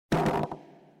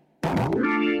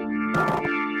Hello,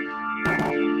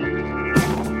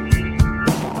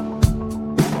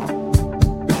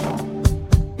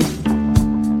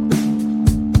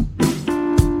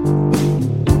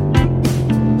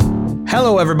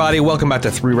 everybody. Welcome back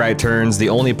to Three Right Turns, the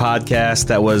only podcast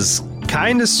that was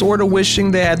kind of sort of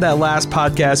wishing they had that last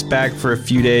podcast back for a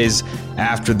few days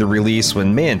after the release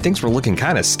when, man, things were looking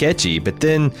kind of sketchy. But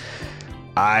then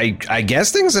I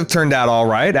guess things have turned out all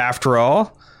right after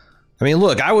all. I mean,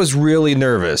 look, I was really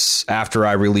nervous after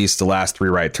I released the last Three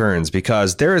Right Turns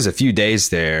because there was a few days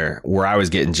there where I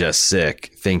was getting just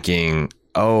sick thinking,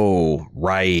 oh,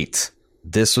 right.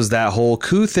 This was that whole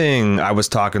coup thing I was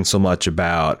talking so much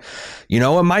about. You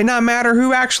know, it might not matter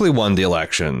who actually won the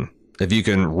election. If you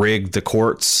can rig the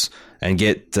courts and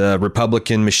get the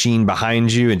Republican machine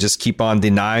behind you and just keep on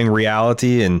denying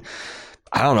reality and,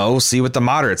 I don't know, see what the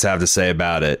moderates have to say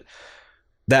about it.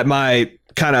 That my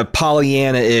kind of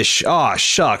Pollyanna-ish, oh,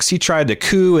 shucks, he tried to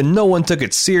coup and no one took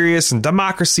it serious and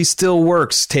democracy still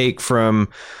works take from,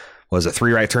 was it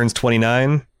Three Right Turns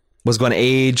 29? Was going to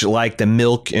age like the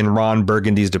milk in Ron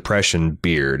Burgundy's Depression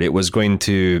beard. It was going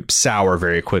to sour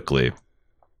very quickly.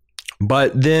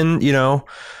 But then, you know,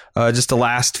 just the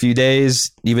last few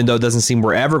days, even though it doesn't seem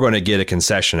we're ever going to get a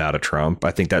concession out of Trump,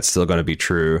 I think that's still going to be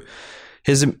true.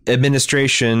 His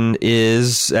administration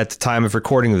is, at the time of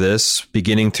recording this,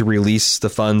 beginning to release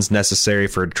the funds necessary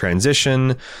for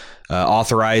transition,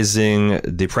 authorizing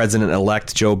the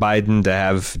president-elect Joe Biden to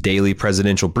have daily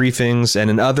presidential briefings,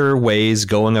 and in other ways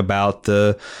going about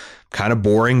the kind of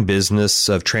boring business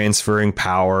of transferring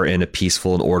power in a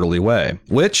peaceful and orderly way,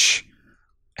 which,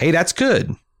 hey, that's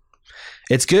good.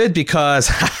 It's good because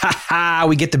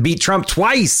we get to beat Trump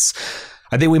twice.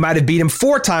 I think we might have beat him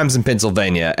 4 times in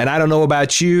Pennsylvania. And I don't know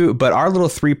about you, but our little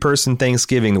 3-person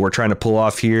Thanksgiving that we're trying to pull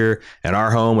off here at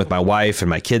our home with my wife and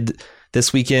my kid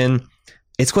this weekend,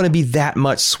 it's going to be that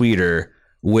much sweeter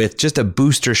with just a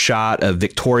booster shot of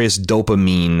victorious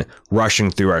dopamine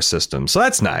rushing through our system. So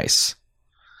that's nice.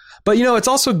 But, you know, it's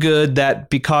also good that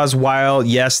because while,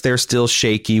 yes, they're still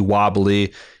shaky,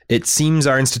 wobbly, it seems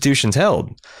our institutions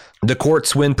held. The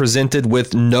courts, when presented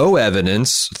with no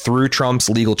evidence, threw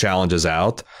Trump's legal challenges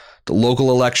out. The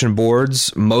local election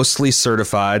boards mostly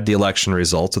certified the election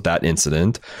results without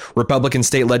incident. Republican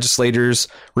state legislators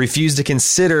refused to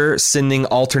consider sending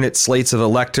alternate slates of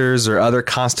electors or other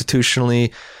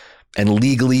constitutionally and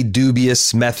legally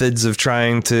dubious methods of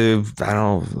trying to, I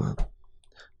don't know,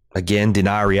 again,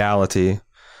 deny reality.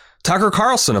 Tucker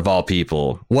Carlson, of all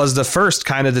people, was the first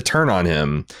kind of to turn on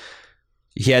him.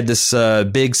 He had this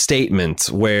big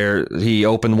statement where he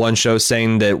opened one show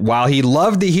saying that while he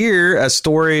loved to hear a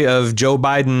story of Joe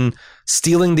Biden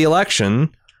stealing the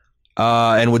election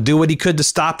and would do what he could to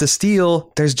stop the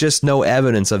steal, there's just no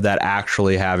evidence of that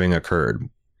actually having occurred.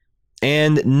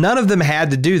 And none of them had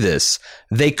to do this.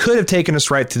 They could have taken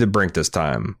us right to the brink this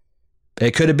time.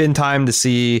 It could have been time to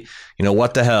see, you know,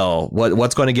 what the hell,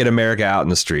 what's going to get America out in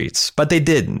the streets. But they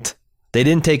didn't. They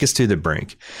didn't take us to the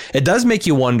brink. It does make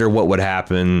you wonder what would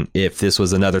happen if this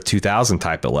was another 2000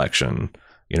 type election,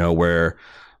 you know, where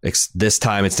this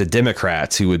time it's the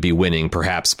Democrats who would be winning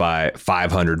perhaps by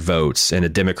 500 votes in a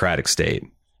Democratic state.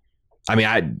 I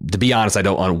mean, to be honest, I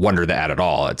don't wonder that at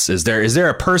all. Is there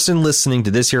a person listening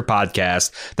to this here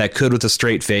podcast that could with a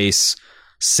straight face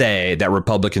say that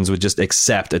Republicans would just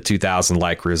accept a 2000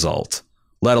 like result?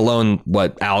 Let alone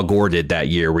what Al Gore did that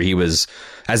year, where he was,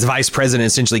 as vice president,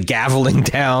 essentially gaveling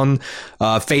down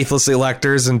faithless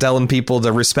electors and telling people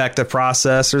to respect the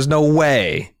process. There's no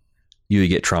way you would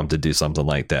get Trump to do something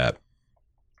like that.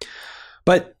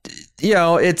 But, you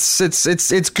know, it's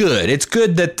good. It's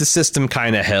good that the system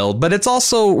kind of held, but it's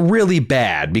also really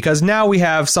bad because now we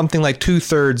have something like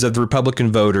 2/3 of the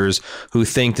Republican voters who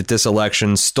think that this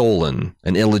election's stolen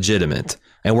and illegitimate.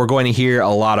 And we're going to hear a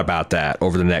lot about that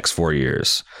over the next 4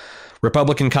 years.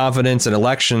 Republican confidence in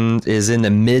election is in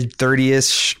the mid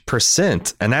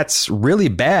 30%, and that's really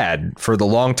bad for the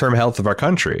long-term health of our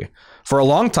country. For a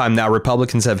long time now,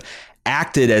 Republicans have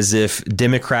acted as if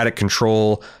Democratic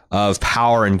control of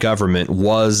power and government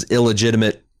was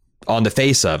illegitimate on the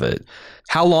face of it.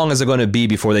 How long is it going to be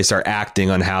before they start acting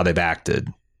on how they've acted?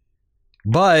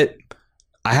 But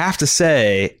I have to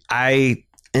say,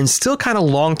 and still kind of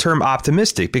long-term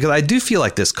optimistic because I do feel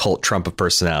like this cult Trump of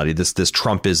personality, this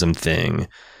Trumpism thing,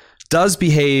 does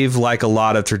behave like a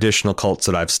lot of traditional cults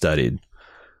that I've studied.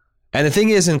 And the thing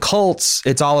is, in cults,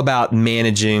 it's all about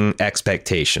managing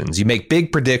expectations. You make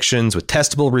big predictions with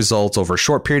testable results over a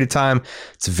short period of time.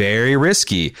 It's very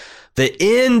risky. The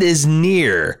end is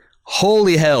near.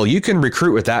 Holy hell, you can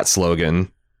recruit with that slogan.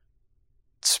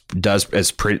 does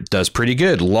pretty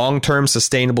good. Long-term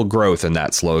sustainable growth in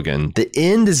that slogan. The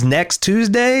end is next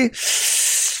Tuesday.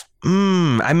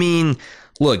 I mean,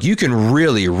 look, you can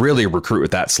really, really recruit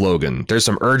with that slogan. There's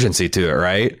some urgency to it,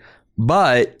 right?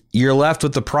 But you're left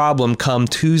with the problem come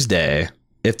Tuesday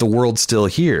if the world's still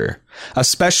here,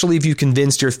 especially if you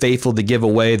convinced your faithful to give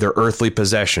away their earthly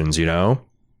possessions, you know?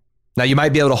 Now, you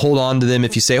might be able to hold on to them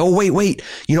if you say, oh, wait,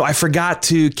 you know, I forgot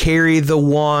to carry the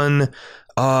one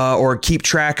or keep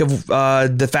track of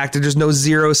the fact that there's no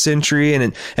 0 century.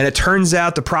 And it turns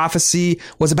out the prophecy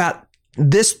was about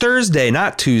this Thursday,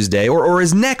 not Tuesday, or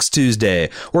is next Tuesday,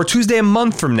 or Tuesday a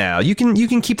month from now. You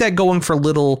can keep that going for a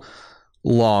little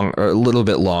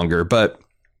bit longer. But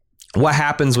what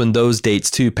happens when those dates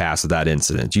too pass with that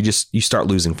incident? You start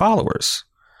losing followers.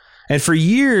 And for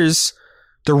years,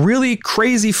 the really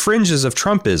crazy fringes of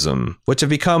Trumpism, which have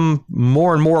become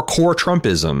more and more core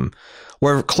Trumpism,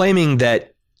 were claiming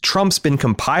that Trump's been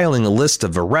compiling a list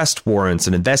of arrest warrants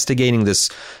and investigating this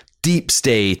deep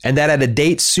state, and that at a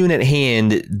date soon at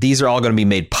hand, these are all going to be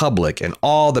made public, and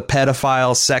all the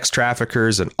pedophiles, sex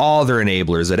traffickers, and all their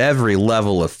enablers at every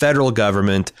level of federal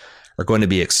government are going to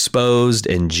be exposed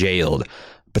and jailed.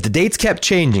 But the dates kept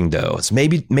changing, though. It's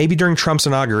maybe during Trump's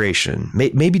inauguration,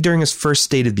 maybe during his first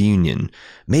State of the Union,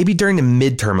 maybe during the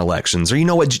midterm elections, or you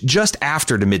know what, just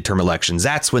after the midterm elections.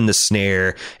 That's when the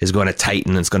snare is going to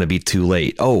tighten and it's going to be too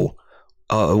late.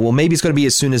 Well, maybe it's going to be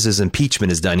as soon as his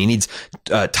impeachment is done. He needs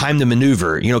time to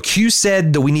maneuver. You know, Q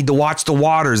said that we need to watch the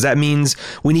waters. That means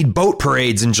we need boat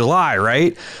parades in July,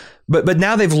 right? But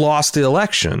now they've lost the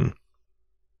election.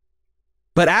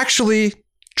 But actually,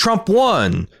 Trump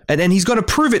won, and he's going to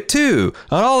prove it too.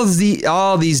 And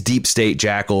all these deep state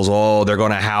jackals, they're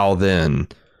going to howl then.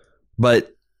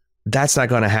 But that's not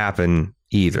going to happen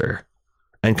either.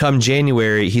 And come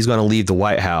January, he's going to leave the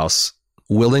White House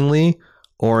willingly,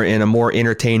 or in a more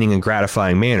entertaining and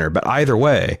gratifying manner. But either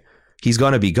way, he's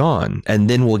going to be gone. And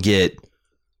then we'll get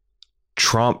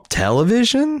Trump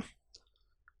television?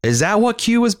 Is that what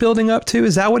Q was building up to?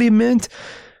 Is that what he meant?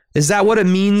 Is that what it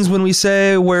means when we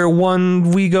say where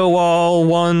one we go all,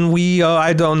 one we...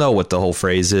 I don't know what the whole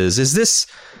phrase is. Is this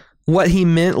what he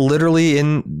meant literally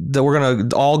in that we're going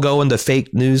to all go into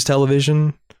fake news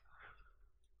television?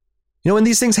 You know, when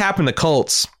these things happen to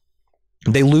cults,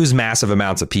 they lose massive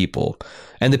amounts of people.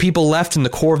 And the people left in the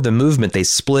core of the movement, they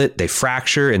split, they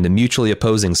fracture into mutually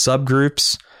opposing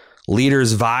subgroups.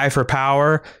 Leaders vie for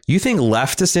power. You think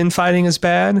leftist infighting is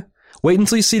bad? Wait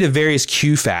until you see the various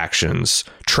Q factions,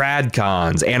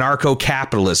 tradcons,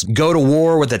 anarcho-capitalists go to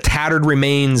war with the tattered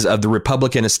remains of the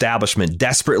Republican establishment,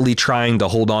 desperately trying to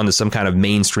hold on to some kind of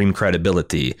mainstream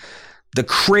credibility. The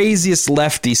craziest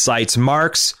lefty cites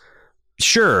Marx,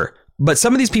 sure, but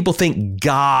some of these people think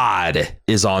God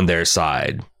is on their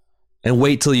side. And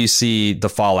wait till you see the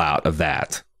fallout of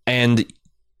that. And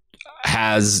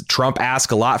has Trump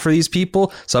asked a lot for these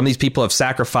people? Some of these people have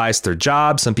sacrificed their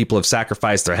jobs. Some people have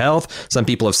sacrificed their health. Some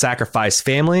people have sacrificed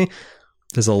family.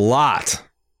 There's a lot.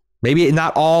 Maybe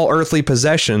not all earthly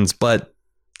possessions, but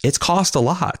it's cost a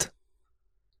lot.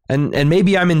 And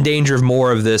maybe I'm in danger of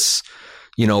more of this,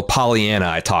 you know, Pollyanna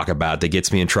I talk about that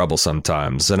gets me in trouble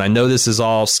sometimes. And I know this is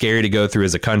all scary to go through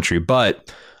as a country,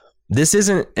 but this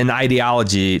isn't an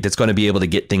ideology that's going to be able to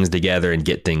get things together and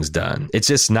get things done. It's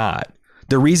just not.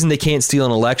 The reason they can't steal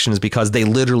an election is because they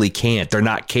literally can't. They're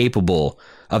not capable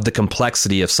of the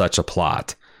complexity of such a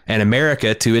plot. And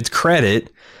America, to its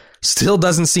credit, still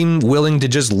doesn't seem willing to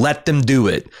just let them do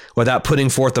it without putting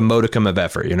forth a modicum of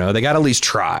effort. You know, they got to at least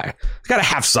try. They got to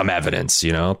have some evidence,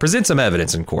 you know, present some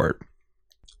evidence in court.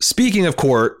 Speaking of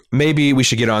court, maybe we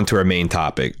should get on to our main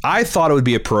topic. I thought it would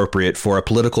be appropriate for a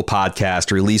political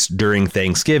podcast released during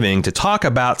Thanksgiving to talk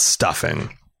about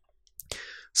stuffing.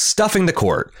 Stuffing the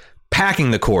court.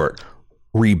 Packing the court,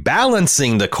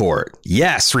 rebalancing the court.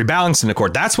 Yes, rebalancing the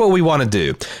court. That's what we want to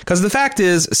do. Because the fact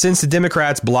is, since the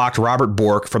Democrats blocked Robert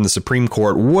Bork from the Supreme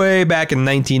Court way back in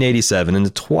 1987, in the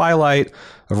twilight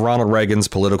of Ronald Reagan's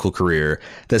political career,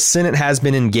 the Senate has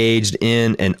been engaged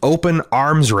in an open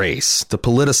arms race to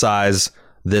politicize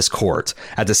this court.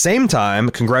 At the same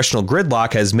time, congressional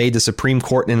gridlock has made the Supreme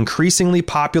Court an increasingly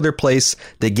popular place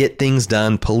to get things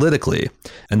done politically.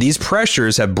 And these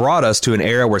pressures have brought us to an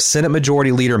era where Senate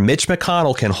Majority Leader Mitch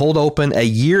McConnell can hold open a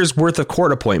year's worth of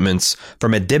court appointments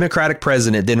from a Democratic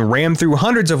president, then ram through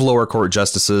hundreds of lower court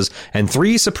justices and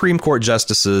 3 Supreme Court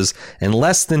justices in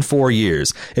less than 4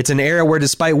 years. It's an era where,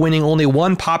 despite winning only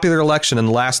one popular election in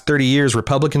the last 30 years,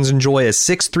 Republicans enjoy a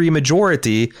 6-3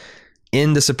 majority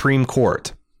in the Supreme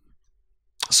Court.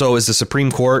 So is the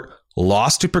Supreme Court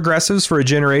lost to progressives for a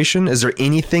generation? Is there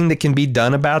anything that can be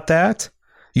done about that?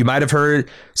 You might have heard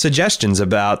suggestions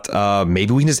about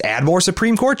maybe we can just add more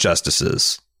Supreme Court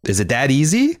justices. Is it that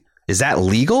easy? Is that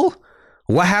legal?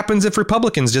 What happens if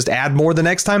Republicans just add more the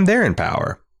next time they're in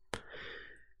power?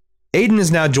 Aidan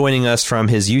is now joining us from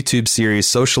his YouTube series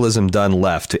Socialism Done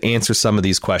Left to answer some of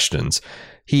these questions.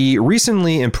 He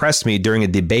recently impressed me during a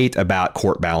debate about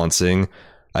court balancing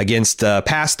against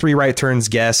past Three Right Turns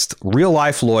guest,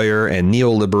 real-life lawyer and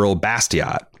neoliberal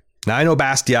Bastiat. Now, I know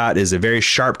Bastiat is a very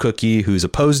sharp cookie who's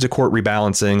opposed to court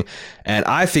rebalancing, and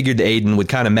I figured Aidan would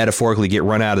kind of metaphorically get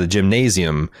run out of the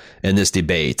gymnasium in this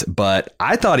debate, but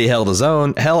I thought he held his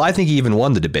own. Hell, I think he even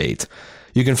won the debate.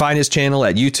 You can find his channel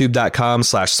at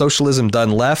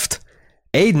youtube.com/socialismdoneleft.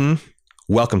 Aidan,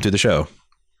 welcome to the show.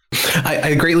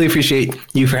 I greatly appreciate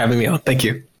you for having me on. Thank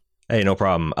you. Hey, no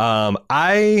problem.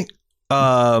 I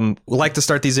like to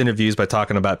start these interviews by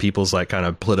talking about people's like kind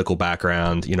of political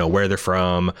background, you know, where they're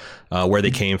from, where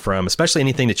they came from, especially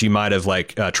anything that you might have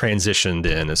like transitioned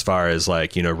in as far as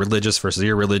like, you know, religious versus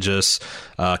irreligious,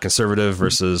 conservative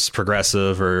versus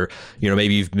progressive, or, you know,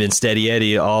 maybe you've been steady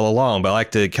Eddie all along. But I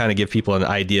like to kind of give people an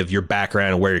idea of your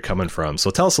background and where you're coming from. So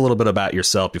tell us a little bit about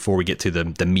yourself before we get to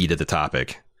the meat of the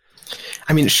topic.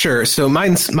 I mean, sure. So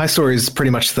my story is pretty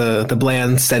much the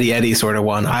bland, steady Eddie sort of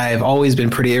one. I've always been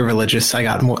pretty irreligious. I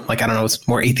got more, like, I don't know, it's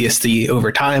more atheisty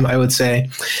over time, I would say.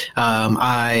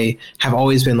 I have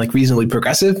always been like reasonably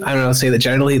progressive. I don't know, say that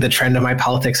generally the trend of my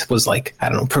politics was like, I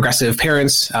don't know, progressive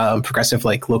parents, progressive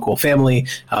like local family,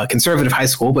 conservative high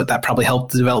school, but that probably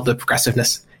helped develop the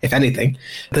progressiveness, if anything.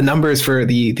 The numbers for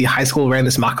the high school ran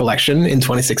this mock election in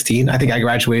 2016. I think I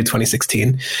graduated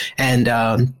 2016.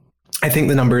 And I think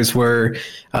the numbers were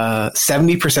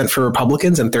 70% for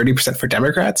Republicans and 30% for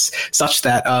Democrats, such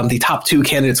that the top two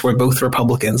candidates were both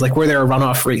Republicans. Like, were there a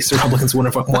runoff race, Republicans would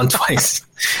have won twice.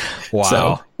 Wow.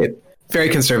 So, very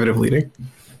conservative leading.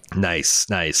 Nice.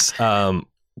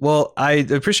 Well, I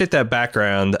appreciate that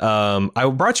background. I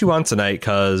brought you on tonight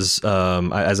because,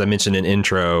 as I mentioned in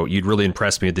intro, you'd really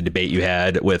impressed me with the debate you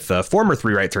had with former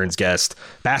Three Right Turns guest,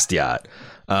 Bastiat.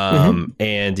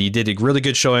 And you did a really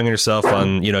good showing on yourself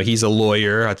on, you know, he's a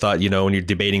lawyer. I thought, you know, when you're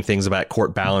debating things about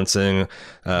court balancing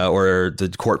or the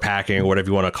court packing or whatever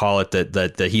you want to call it,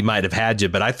 that he might have had you.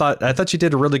 But I thought you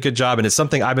did a really good job. And it's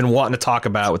something I've been wanting to talk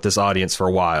about with this audience for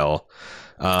a while.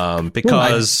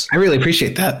 Because I really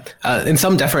appreciate that. In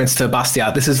some deference to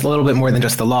Bastiat, this is a little bit more than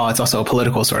just the law. It's also a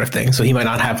political sort of thing. So he might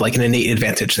not have like an innate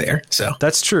advantage there. So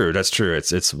that's true.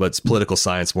 It's political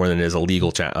science more than it is a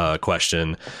legal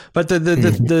question. But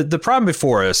the problem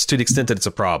before us, to the extent that it's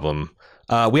a problem,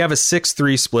 we have a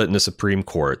 6-3 split in the Supreme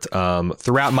Court.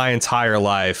 Throughout my entire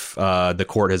life, the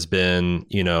court has been,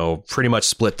 you know, pretty much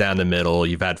split down the middle.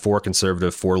 You've had 4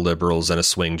 conservative, 4 liberals, and a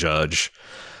swing judge.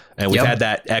 And we've had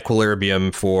that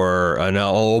equilibrium for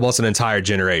almost an entire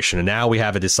generation. And now we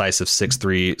have a decisive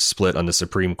 6-3 split on the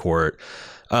Supreme Court.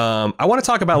 I want to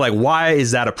talk about, like, why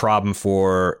is that a problem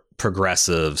for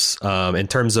progressives in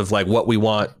terms of, like, what we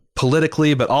want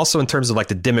politically, but also in terms of, like,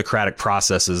 the democratic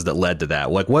processes that led to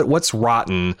that? Like, what's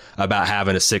rotten about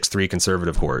having a 6-3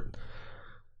 conservative court?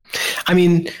 I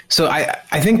mean, so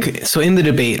I think, so in the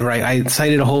debate, right, I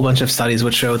cited a whole bunch of studies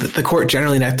which show that the court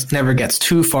generally never gets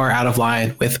too far out of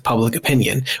line with public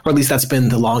opinion, or at least that's been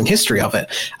the long history of it.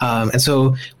 And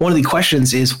so one of the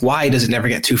questions is, why does it never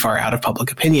get too far out of public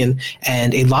opinion?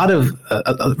 And a lot of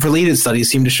related studies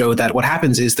seem to show that what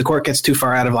happens is the court gets too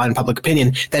far out of line in public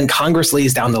opinion, then Congress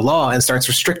lays down the law and starts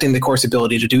restricting the court's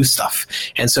ability to do stuff.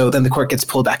 And so then the court gets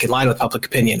pulled back in line with public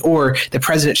opinion, or the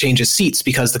president changes seats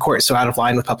because the court is so out of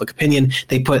line with public opinion.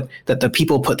 The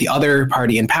people put the other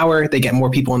party in power, they get more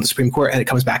people in the Supreme Court, and it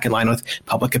comes back in line with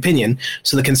public opinion.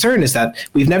 So the concern is that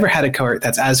we've never had a court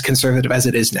that's as conservative as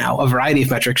it is now. A variety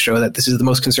of metrics show that this is the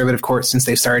most conservative court since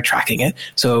they've started tracking it.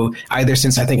 So either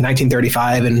since, I think,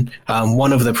 1935 in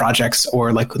one of the projects,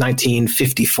 or like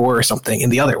 1954 or something in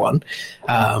the other one.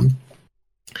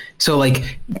 So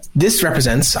like this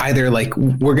represents either like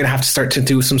we're going to have to start to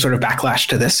do some sort of backlash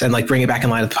to this and like bring it back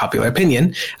in line with popular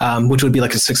opinion, which would be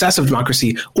like a success of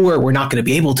democracy, or we're not going to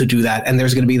be able to do that. And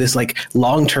there's going to be this like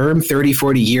long-term 30,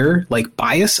 40 year like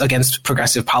bias against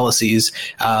progressive policies,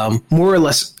 more or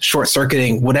less short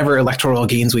circuiting whatever electoral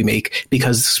gains we make,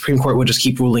 because the Supreme Court would just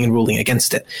keep ruling and ruling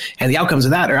against it. And the outcomes of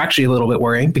that are actually a little bit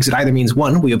worrying, because it either means,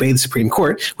 one, we obey the Supreme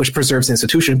Court, which preserves the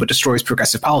institution but destroys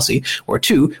progressive policy, or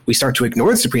two, we start to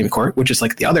ignore the Supreme Court, which is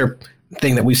like the other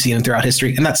thing that we've seen throughout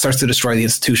history, and that starts to destroy the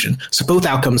institution. So both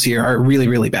outcomes here are really,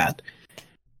 really bad.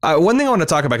 One thing I want to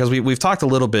talk about, because we've talked a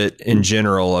little bit in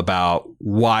general about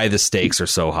why the stakes are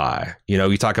so high. You know,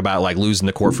 you talk about like losing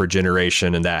the court for a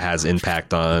generation, and that has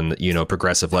impact on, you know,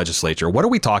 progressive legislature. What are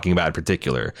we talking about in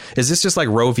particular? Is this just like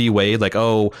Roe v. Wade? Like,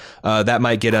 that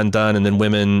might get undone, and then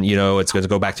women, you know, it's going to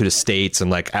go back to the states, and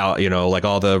like out, you know, like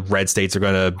all the red states are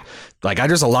going to, like,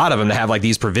 there's a lot of them that have like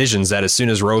these provisions that as soon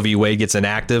as Roe v. Wade gets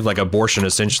inactive, like abortion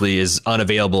essentially is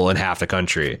unavailable in half the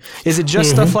country. Is it just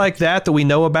stuff like that we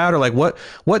know about, or like what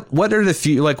are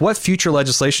what future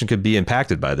legislation could be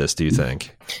impacted by this, do you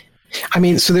think? I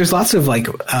mean, so there's lots of like,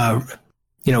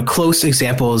 close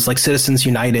examples like Citizens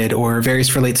United or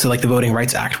various relates to like the Voting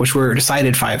Rights Act, which were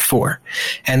decided 5-4.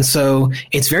 And so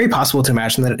it's very possible to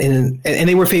imagine that and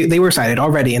they were cited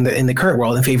already in the current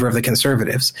world in favor of the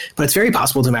conservatives, but it's very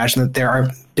possible to imagine that there are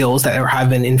bills that have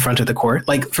been in front of the court,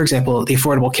 like, for example, the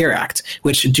Affordable Care Act,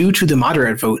 which due to the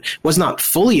moderate vote was not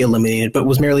fully eliminated, but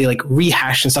was merely like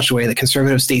rehashed in such a way that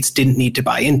conservative states didn't need to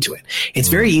buy into it. It's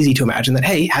very easy to imagine that,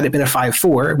 hey, had it been a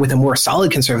 5-4 with a more solid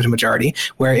conservative majority,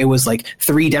 where it was like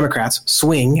 3 Democrats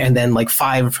swing and then like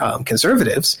 5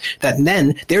 conservatives, that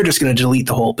then they're just going to delete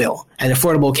the whole bill. And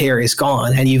affordable care is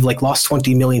gone, and you've like lost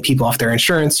 20 million people off their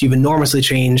insurance. You've enormously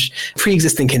changed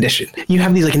pre-existing condition. You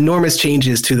have these like enormous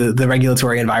changes to the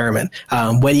regulatory environment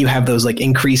when you have those like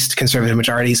increased conservative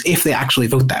majorities, if they actually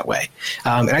vote that way.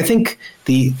 And I think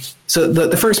the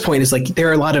first point is like there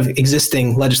are a lot of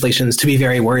existing legislations to be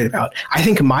very worried about. I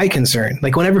think my concern,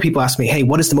 like whenever people ask me, hey,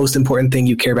 what is the most important thing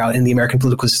you care about in the American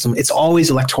political system? It's always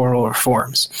electoral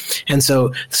reforms. And so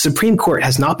the Supreme Court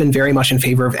has not been very much in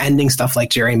favor of ending stuff like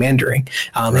gerrymandering.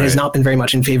 It has not been very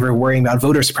much in favor of worrying about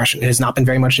voter suppression. It has not been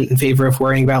very much in favor of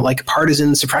worrying about like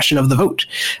partisan suppression of the vote.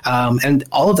 And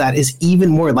all of that is even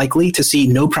more likely to see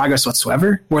no progress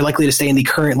whatsoever, more likely to stay in the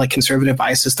current like conservative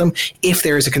bias system if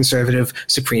there is a conservative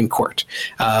Supreme Court.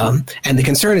 And the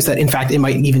concern is that, in fact, it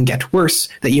might even get worse,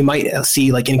 that you might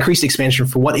see like increased expansion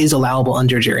for what is allowable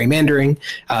under gerrymandering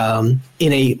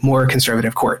in a more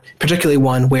conservative court, particularly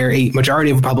one where a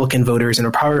majority of Republican voters and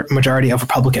a majority of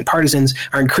Republican partisans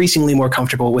are increasingly more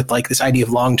comfortable with like this idea of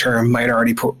long-term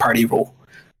minority party rule.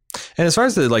 And as far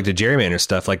as the gerrymander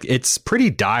stuff, like it's pretty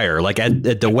dire. Like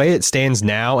at the way it stands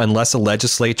now, unless a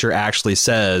legislature actually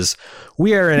says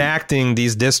we are enacting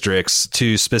these districts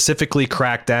to specifically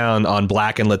crack down on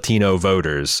Black and Latino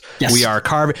voters, we are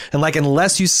carving, and like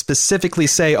unless you specifically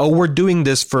say, oh, we're doing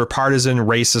this for partisan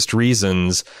racist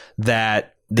reasons,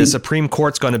 that the Supreme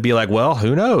Court's going to be like, well,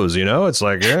 who knows? You know, it's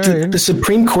like the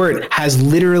Supreme Court has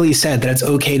literally said that it's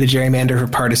okay to gerrymander for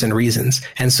partisan reasons.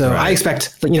 And so I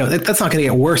expect, that's not going to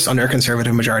get worse under a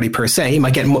conservative majority per se. You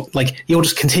might get you'll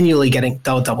just continually getting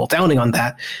double downing on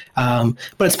that.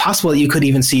 But it's possible that you could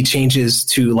even see changes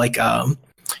to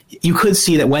you could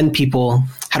see that when people,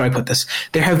 how do I put this?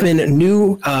 There have been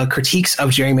new critiques of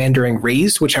gerrymandering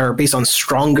raised, which are based on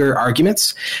stronger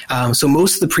arguments. So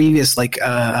most of the previous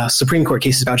Supreme Court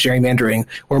cases about gerrymandering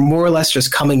were more or less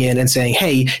just coming in and saying,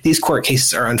 hey, these court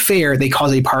cases are unfair. They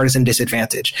cause a partisan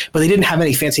disadvantage. But they didn't have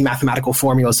any fancy mathematical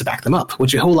formulas to back them up,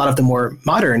 which a whole lot of the more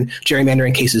modern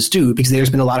gerrymandering cases do, because there's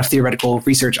been a lot of theoretical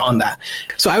research on that.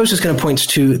 So I was just going to point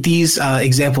to these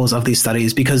examples of these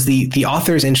studies because the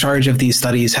authors in charge of these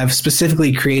studies have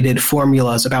specifically created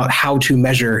formulas about how to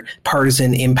measure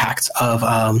partisan impacts of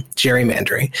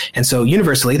gerrymandering. And so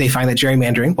universally, they find that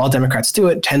gerrymandering, while Democrats do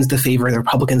it, tends to favor the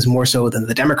Republicans more so than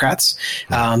the Democrats.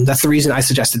 That's the reason I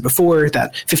suggested before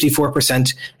that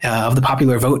 54% of the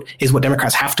popular vote is what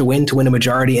Democrats have to win a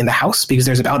majority in the House, because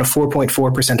there's about a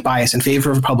 4.4% bias in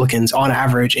favor of Republicans on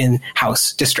average in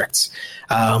House districts.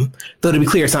 Though to be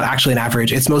clear, it's not actually an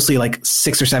average. It's mostly like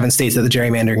 6 or 7 states that the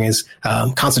gerrymandering is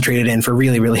concentrated in for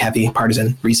really, really heavy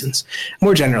partisan reasons.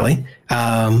 More generally,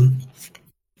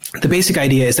 the basic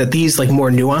idea is that these more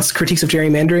nuanced critiques of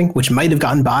gerrymandering, which might have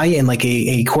gotten by in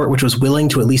a court which was willing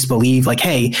to at least believe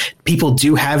hey, people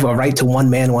do have a right to one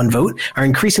man, one vote, are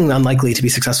increasingly unlikely to be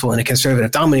successful in a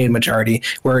conservative dominated majority,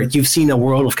 where you've seen a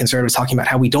world of conservatives talking about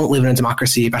how we don't live in a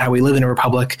democracy, about how we live in a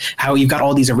republic, how you've got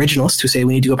all these originalists who say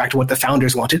we need to go back to what the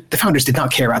founders wanted. The founders did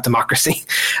not care about democracy.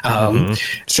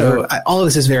 So all of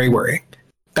this is very worrying.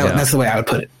 That's the way I would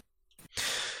put it.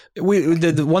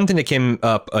 The one thing that came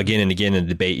up again and again in the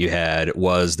debate you had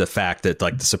was the fact that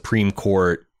the Supreme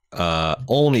Court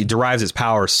only derives its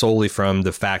power solely from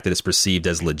the fact that it's perceived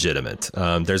as legitimate.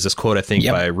 There's this quote, I think,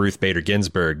 by Ruth Bader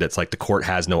Ginsburg that's the court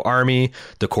has no army,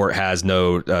 the court has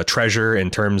no treasure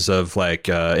in terms of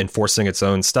enforcing its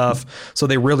own stuff. So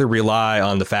they really rely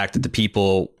on the fact that the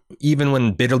people, even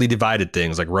when bitterly divided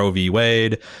things like Roe v.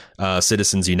 Wade,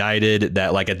 Citizens United,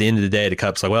 that at the end of the day, the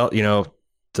cup's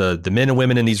the men and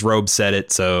women in these robes said it,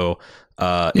 so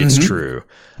it's true.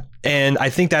 And I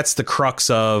think that's the crux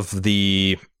of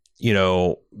the,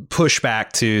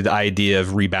 pushback to the idea of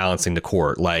rebalancing the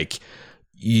court. Like,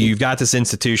 you've got this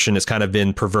institution that's kind of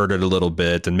been perverted a little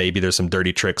bit, and maybe there's some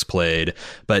dirty tricks played.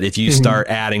 But if you start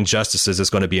adding justices, it's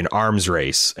going to be an arms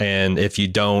race. And if you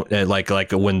don't, like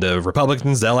when the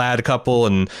Republicans, they'll add a couple,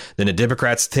 and then the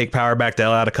Democrats take power back,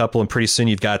 they'll add a couple, and pretty soon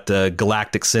you've got the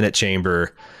Galactic Senate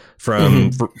Chamber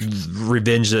from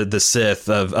Revenge of the Sith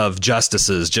of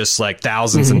justices, just like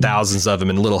thousands and thousands of them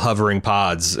in little hovering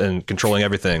pods and controlling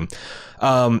everything.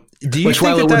 Which,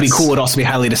 while it would be cool, would also be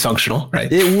highly dysfunctional,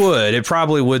 right? It would. It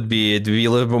probably would be. It'd be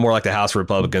a little bit more like the House of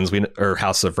Republicans, or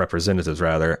House of Representatives,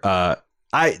 rather.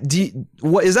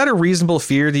 Is that a reasonable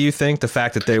fear? Do you think, the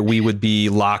fact that we would be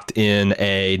locked in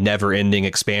a never-ending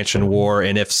expansion war,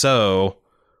 and if so,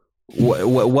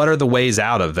 what are the ways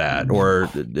out of that? Or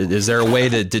is there a way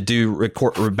to do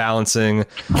court rebalancing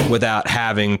without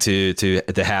having to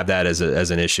have that as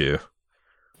an issue?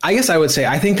 I guess I would say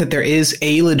I think that there is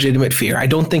a legitimate fear. I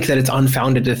don't think that it's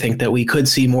unfounded to think that we could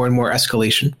see more and more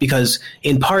escalation, because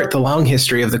in part the long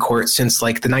history of the court since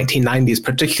like the 1990s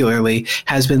particularly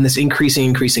has been this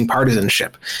increasing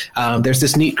partisanship. There's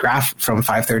this neat graph from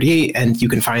 538, and you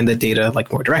can find the data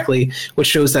like more directly, which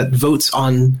shows that votes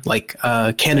on like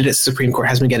candidates to Supreme Court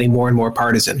has been getting more and more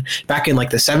partisan. Back in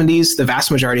like the 70s, the vast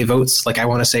majority of votes, like I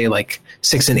want to say like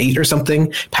 6 and 8 or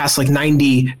something, passed like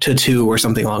 90-2 or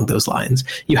something along those lines.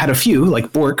 You had a few,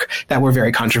 like Bork, that were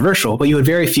very controversial, but you had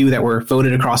very few that were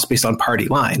voted across based on party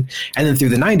line. And then through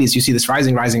the 90s, you see this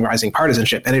rising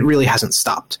partisanship, and it really hasn't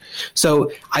stopped. So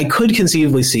I could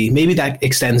conceivably see maybe that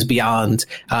extends beyond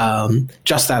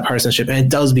just that partisanship, and it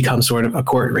does become sort of a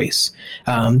court race.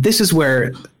 This is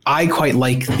where I quite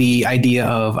like the idea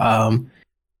of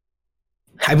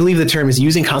I believe the term is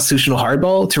using constitutional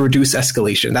hardball to reduce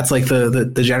escalation. That's like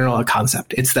the general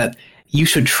concept. It's that you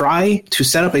should try to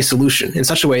set up a solution in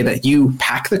such a way that you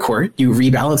pack the court, you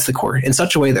rebalance the court in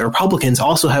such a way that Republicans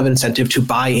also have an incentive to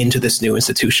buy into this new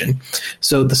institution.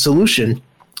 So the solution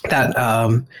that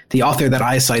the author that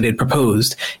I cited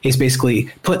proposed is basically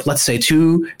put, let's say,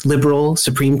 2 liberal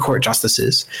Supreme Court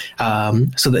justices,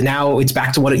 so that now it's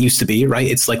back to what it used to be, right?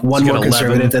 It's like one more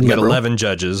conservative than liberal. 11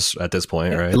 judges at this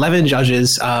point, right? 11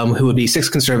 judges who would be 6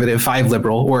 conservative, 5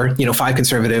 liberal, or 5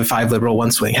 conservative, 5 liberal,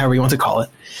 1 swing, however you want to call it,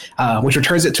 which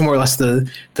returns it to more or less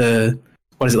the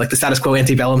what is it, like the status quo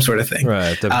antebellum sort of thing,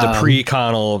 right? The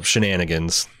pre-Connell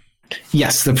shenanigans.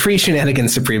 Yes, the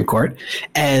pre-shenanigans Supreme Court.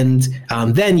 And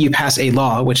then you pass a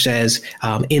law which says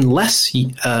unless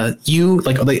you,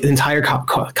 like the entire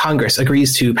Congress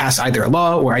agrees to pass either a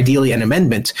law or ideally an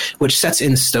amendment which sets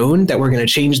in stone that we're going to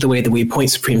change the way that we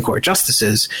appoint Supreme Court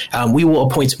justices, we will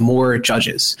appoint more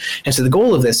judges. And so the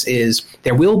goal of this is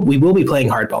we will be playing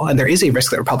hardball, and there is a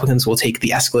risk that Republicans will take the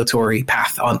escalatory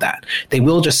path on that. They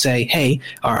will just say, hey,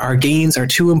 our gains are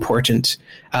too important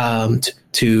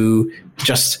to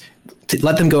just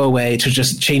let them go away, to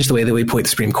just change the way that we appoint the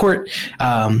Supreme Court.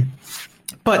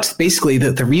 But basically,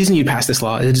 the reason you pass this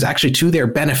law is actually to their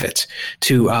benefit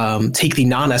to take the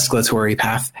non-escalatory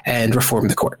path and reform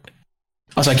the court.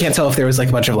 Also, I can't tell if there was like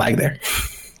a bunch of lag there.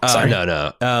 Sorry.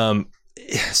 No.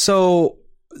 So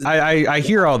I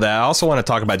hear all that. I also want to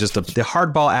talk about just the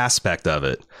hardball aspect of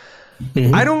it.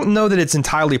 Mm-hmm. I don't know that it's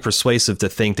entirely persuasive to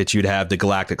think that you'd have the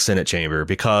Galactic Senate Chamber,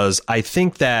 because I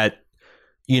think that,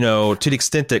 to the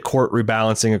extent that court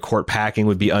rebalancing and court packing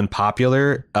would be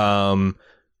unpopular,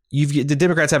 the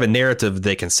Democrats have a narrative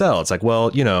they can sell. It's like,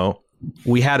 well,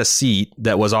 we had a seat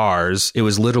that was ours. It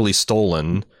was literally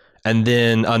stolen. And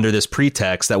then under this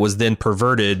pretext that was then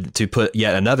perverted to put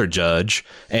yet another judge.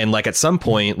 And like at some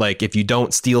point, like if you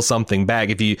don't steal something back,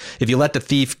 if you let the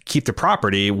thief keep the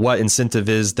property, what incentive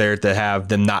is there to have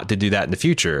them not to do that in the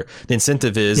future? The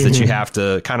incentive is that you have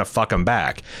to kind of fuck them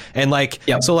back. And like,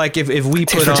 so like if we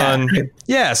put on,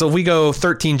 so if we go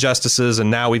 13 justices and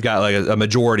now we've got like a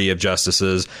majority of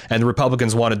justices, and the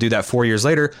Republicans want to do that 4 years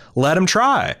later, let them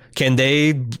try. Can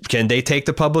they take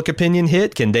the public opinion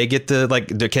hit? Can they get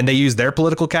can they use their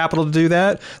political capital to do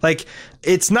that? Like,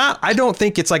 it's not, I don't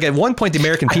think it's like at one point the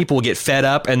American people will get fed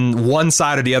up and one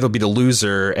side or the other will be the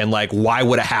loser, and like, why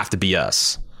would it have to be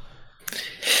us?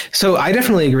 So I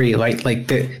definitely agree.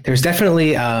 There's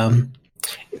definitely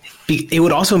it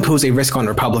would also impose a risk on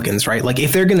Republicans, right? Like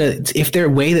if their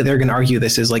way that they're going to argue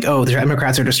this is like, oh, the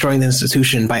Democrats are destroying the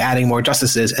institution by adding more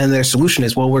justices, and their solution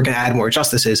is, well, we're going to add more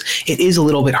justices. It is a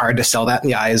little bit hard to sell that in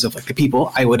the eyes of like the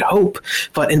people, I would hope.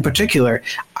 But in particular,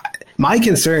 My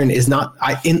concern is not,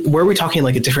 were we talking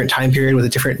like a different time period with a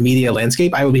different media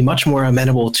landscape, I would be much more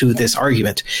amenable to this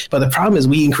argument. But the problem is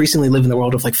we increasingly live in the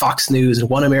world of like Fox News and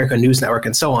One America News Network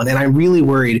and so on. And I'm really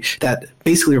worried that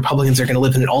basically Republicans are going to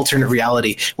live in an alternate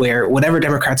reality where whatever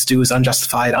Democrats do is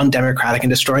unjustified, undemocratic, and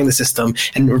destroying the system.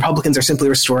 And Republicans are simply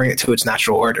restoring it to its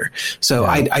natural order. So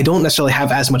I don't necessarily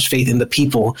have as much faith in the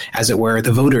people, as it were,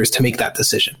 the voters, to make that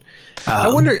decision.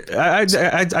 I wonder, I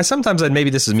sometimes, and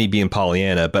maybe this is me being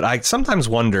Pollyanna, but I sometimes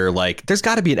wonder, like, there's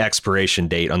got to be an expiration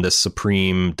date on this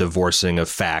supreme divorcing of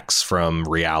facts from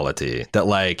reality, that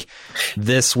like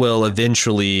this will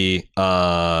eventually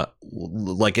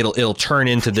like it'll turn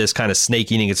into this kind of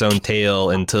snake eating its own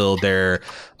tail until they're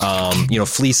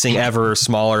fleecing ever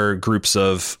smaller groups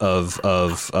of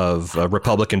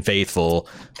Republican faithful,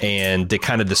 and they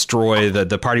kind of destroy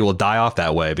the party will die off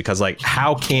that way. Because like,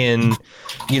 how can,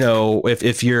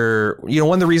 if you're,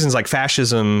 one of the reasons like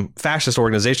fascist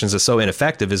organizations is so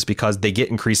ineffective is because they get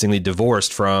increasingly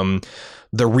divorced from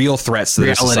the real threats to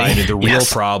their society, the real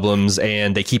problems,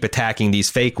 and they keep attacking these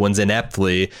fake ones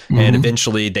ineptly, and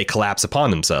eventually they collapse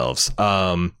upon themselves.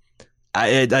 But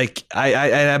I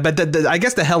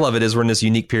guess the hell of it is we're in this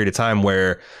unique period of time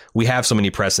where we have so many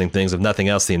pressing things, if nothing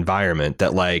else, the environment,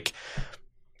 that like,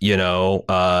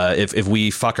 if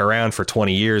we fuck around for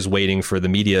 20 years waiting for the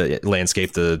media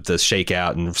landscape to shake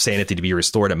out and sanity to be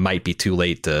restored, it might be too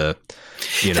late to,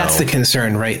 That's the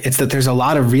concern, right? It's that there's a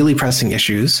lot of really pressing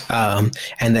issues, and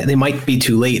that they might be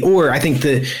too late. Or I think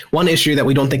the one issue that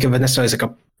we don't think of necessarily as like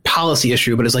a policy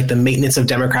issue, but is like the maintenance of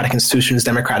democratic institutions,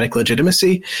 democratic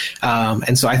legitimacy.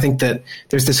 And so I think that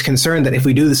there's this concern that if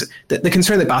we do this, the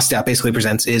concern that Bastiat basically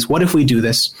presents is, what if we do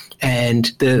this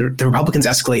and the Republicans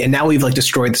escalate, and now we've like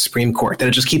destroyed the Supreme Court, that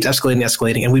it just keeps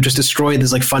escalating, and we've just destroyed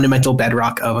this like fundamental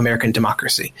bedrock of American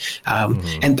democracy.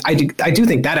 And I do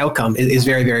think that outcome is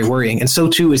very, very worrying. And so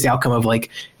too is the outcome of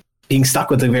like being stuck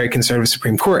with a very conservative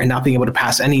Supreme Court and not being able to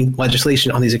pass any legislation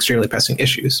on these extremely pressing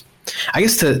issues. I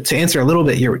guess to answer a little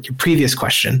bit your previous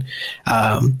question,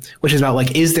 which is about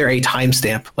like, is there a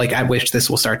timestamp like at which this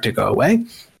will start to go away?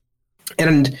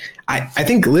 And I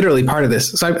think literally part of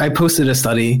this, so I posted a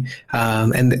study,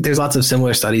 and there's lots of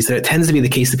similar studies, that it tends to be the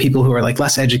case that people who are like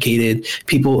less educated,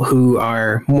 people who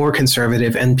are more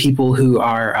conservative, and people who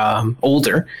are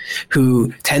older,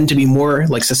 who tend to be more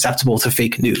like susceptible to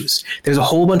fake news. There's a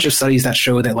whole bunch of studies that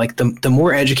show that like the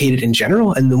more educated in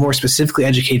general, and the more specifically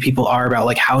educated people are about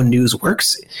like how news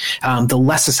works, the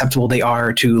less susceptible they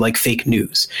are to like fake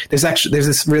news. There's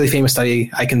this really famous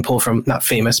study I can pull from, not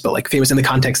famous, but like famous in the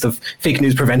context of fake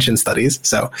news prevention studies,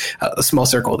 so a small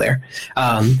circle there,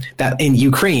 that in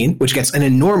Ukraine, which gets an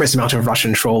enormous amount of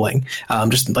Russian trolling,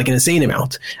 just like an insane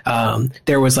amount,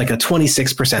 there was like a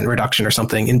 26% reduction or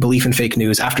something in belief in fake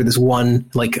news after this one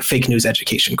like fake news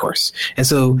education course. And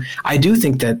so I do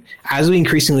think that as we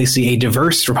increasingly see a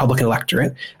diverse Republican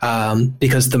electorate,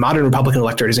 because the modern Republican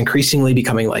electorate is increasingly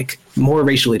becoming like more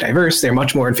racially diverse, they're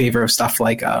much more in favor of stuff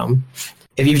like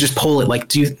if you just poll it, like,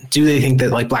 do they think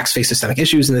that like blacks face systemic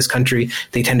issues in this country?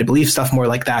 They tend to believe stuff more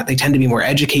like that. They tend to be more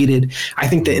educated. I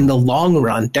think that in the long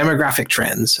run, demographic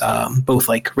trends, both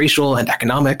like racial and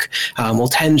economic, will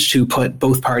tend to put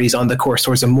both parties on the course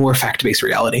towards a more fact-based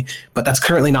reality. But that's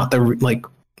currently not the like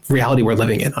reality we're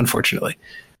living in, unfortunately.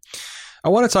 I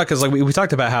want to talk, because like we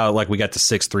talked about how like we got the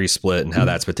 6-3 split and how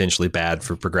that's potentially bad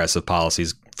for progressive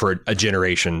policies for a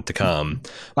generation to come.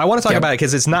 I want to talk about it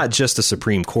because it's not just the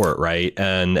Supreme Court, right?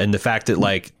 And the fact that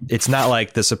like it's not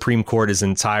like the Supreme Court has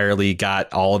entirely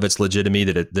got all of its legitimacy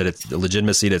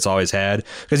that it's always had.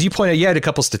 Because you had a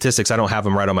couple statistics. I don't have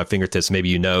them right on my fingertips.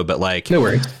 Maybe but like no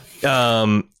worries.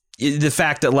 The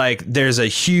fact that like there's a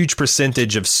huge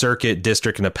percentage of circuit,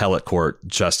 district, and appellate court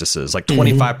justices, like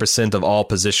 25% of all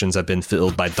positions have been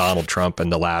filled by Donald Trump in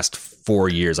the last 4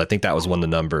 years. I think that was one of the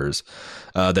numbers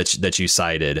that you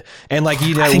cited. And like,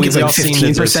 I think it's like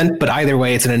 15%, but either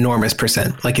way, it's an enormous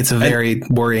percent. Like it's a very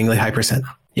worryingly high percent.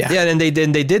 Yeah. Yeah. And they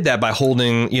did that by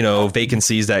holding,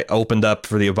 vacancies that opened up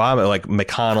for the Obama, like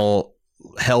McConnell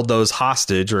held those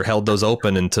hostage or held those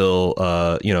open until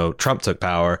Trump took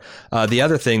power. The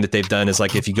other thing that they've done is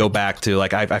like if you go back to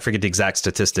like I forget the exact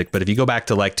statistic, but if you go back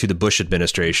to like to the Bush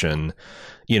administration,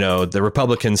 the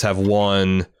Republicans have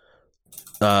won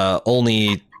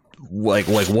only like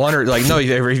one or like no,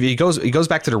 he goes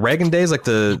back to the Reagan days, like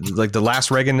the last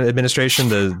Reagan administration,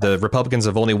 the Republicans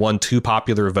have only won 2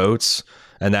 popular votes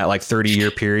in that like 30-year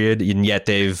period, and yet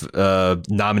they've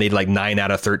nominated like 9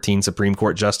 out of 13 Supreme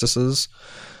Court justices.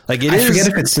 Like I forget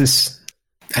if it's since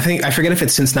I forget if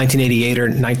it's since 1988 or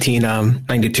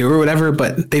 1992 or whatever,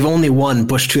 but they've only won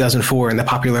Bush 2004 in the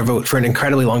popular vote for an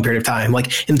incredibly long period of time.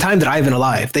 Like in the time that I've been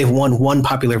alive, they've won one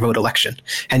popular vote election,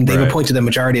 and they've appointed a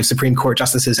majority of Supreme Court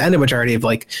justices and a majority of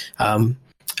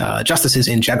justices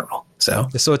in general. So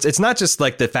it's not just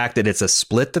like the fact that it's a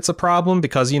split that's a problem,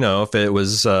 because, if it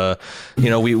was,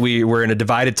 we were in a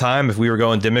divided time. If we were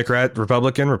going Democrat,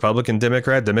 Republican,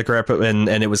 Democrat, and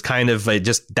it was kind of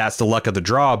just that's the luck of the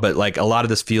draw. But like a lot of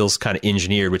this feels kind of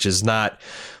engineered, which is not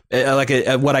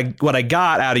what I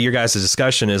got out of your guys'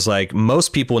 discussion is like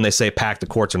most people, when they say pack the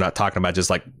courts, are not talking about just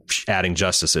like adding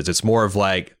justices. It's more of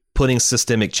like putting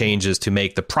systemic changes to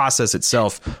make the process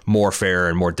itself more fair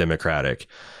and more democratic.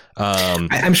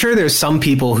 I'm sure there's some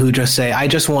people who just say, I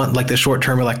just want like the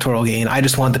short-term electoral gain. I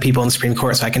just want the people in the Supreme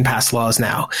Court so I can pass laws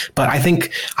now. But I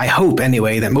hope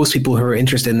anyway, that most people who are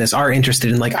interested in this are interested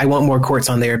in like, I want more courts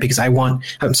on there because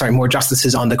more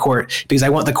justices on the court because I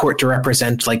want the court to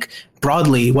represent like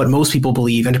broadly what most people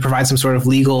believe and to provide some sort of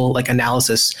legal like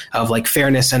analysis of like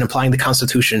fairness and applying the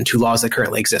Constitution to laws that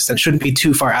currently exist and shouldn't be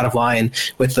too far out of line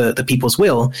with the people's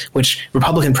will, which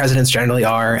Republican presidents generally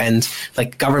are, and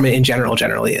like government in general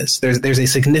generally is. There's a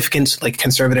significant like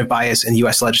conservative bias in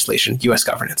U.S. legislation, U.S.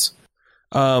 governance.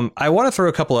 I want to throw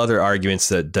a couple other arguments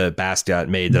that Bastiat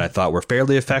made that I thought were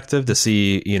fairly effective to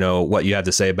see, what you have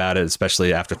to say about it,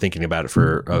 especially after thinking about it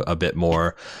for a bit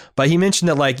more. But he mentioned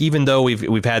that like even though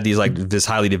we've had these like this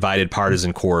highly divided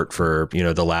partisan court for,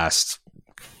 the last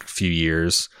few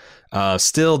years,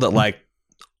 still that like,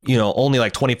 only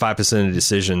like 25% of the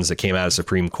decisions that came out of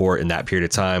Supreme Court in that period of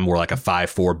time were like a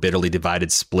 5-4 bitterly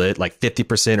divided split. Like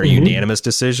 50% are unanimous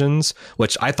decisions,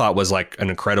 which I thought was like an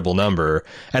incredible number.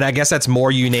 And I guess that's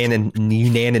more unanimity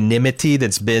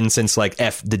that's been since like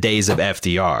the days of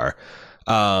FDR.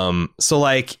 So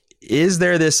like, is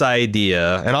there this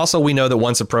idea? And also we know that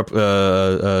once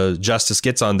a justice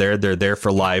gets on there, they're there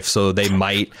for life. So they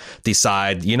might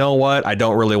decide, you know what? I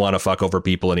don't really want to fuck over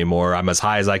people anymore. I'm as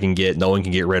high as I can get. No one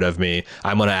can get rid of me.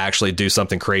 I'm going to actually do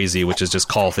something crazy, which is just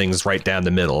call things right down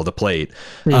the middle of the plate.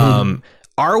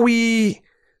 Are we...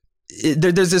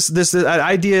 There's this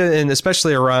idea, and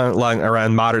especially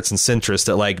around moderates and centrists,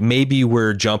 that like maybe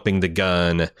we're jumping the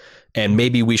gun and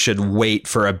maybe we should wait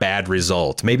for a bad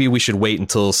result. Maybe we should wait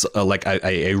until like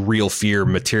a real fear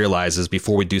materializes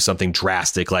before we do something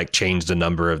drastic, like change the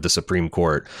number of the Supreme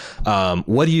Court.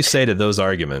 What do you say to those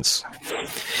arguments?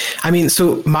 I mean,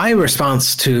 so my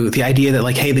response to the idea that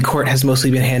like, hey, the court has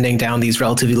mostly been handing down these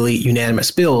relatively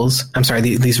unanimous bills. I'm sorry,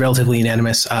 these relatively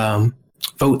unanimous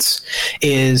votes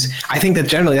is I think that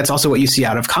generally that's also what you see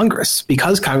out of Congress,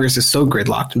 because Congress is so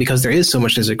gridlocked and because there is so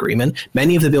much disagreement.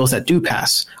 Many of the bills that do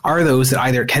pass are those that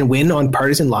either can win on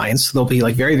partisan lines, so they'll be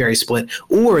like very, very split,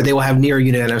 or they will have near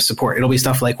unanimous support. It'll be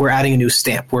stuff like we're adding a new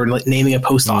stamp, we're like naming a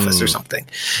post office or something.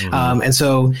 And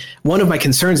so one of my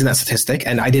concerns in that statistic,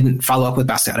 and I didn't follow up with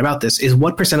Bastiat about this, is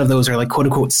what percent of those are like quote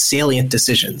unquote salient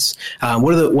decisions?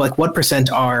 What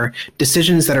percent are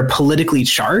decisions that are politically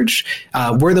charged?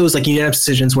 Were those like unanimous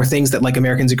decisions where things that like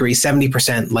Americans agree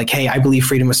 70%, like, hey, I believe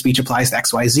freedom of speech applies to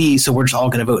XYZ, so we're just all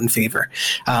going to vote in favor.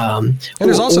 And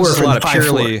there's also just a lot of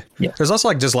purely, there's also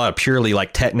like just a lot of purely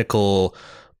like technical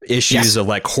issues of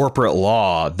like corporate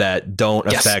law that don't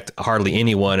affect hardly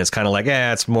anyone. It's kind of like,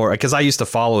 it's more because I used to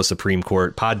follow a Supreme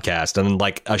Court podcast, and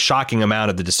like a shocking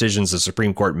amount of the decisions the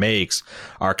Supreme Court makes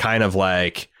are kind of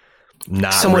like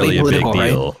not somewhat really a big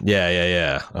deal. Right?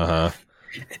 Yeah.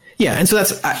 Yeah, and so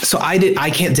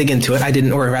I can't dig into it. I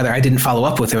didn't follow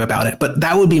up with him about it. But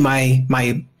that would be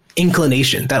my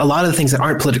inclination, that a lot of the things that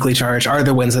aren't politically charged are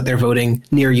the ones that they're voting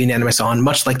near unanimous on,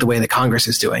 much like the way that Congress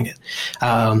is doing it.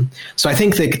 So I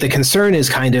think the concern is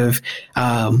kind of,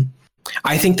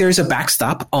 I think there's a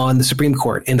backstop on the Supreme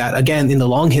Court in that, again, in the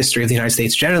long history of the United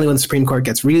States, generally when the Supreme Court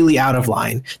gets really out of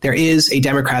line, there is a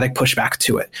democratic pushback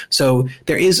to it. So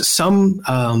there is some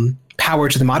power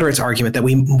to the moderates argument that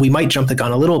we might jump the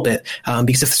gun a little bit,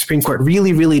 because if the Supreme Court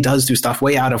really, really does do stuff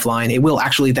way out of line, it will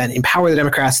actually then empower the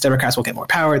Democrats. Democrats will get more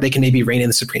power. They can maybe rein in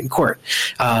the Supreme Court.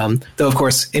 Though, of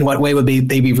course, in what way would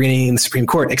they be reining in the Supreme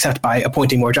Court except by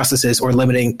appointing more justices or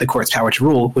limiting the court's power to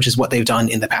rule, which is what they've done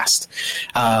in the past.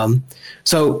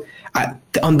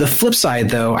 On the flip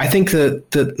side, though, I think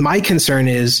that my concern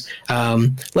is,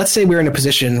 let's say we're in a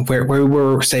position where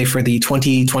we're, say, for the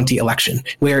 2020 election,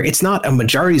 where it's not a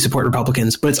majority support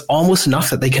Republicans, but it's almost enough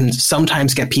that they can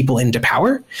sometimes get people into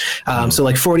power. So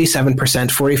like 47%,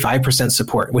 45%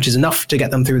 support, which is enough to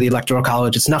get them through the Electoral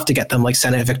College. It's enough to get them like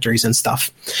Senate victories and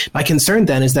stuff. My concern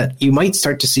then is that you might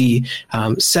start to see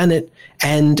Senate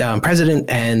and president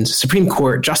and Supreme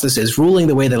Court justices ruling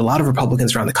the way that a lot of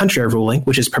Republicans around the country are ruling,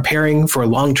 which is preparing for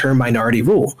long-term minority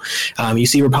rule. You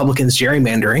see Republicans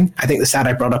gerrymandering. I think the stat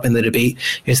I brought up in the debate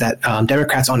is that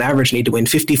Democrats on average need to win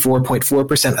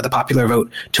 54.4% of the popular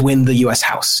vote to win the U.S.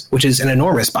 House, which is an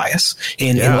enormous bias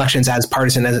in elections as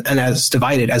partisan and as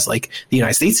divided as like the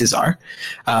United States are.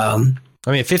 I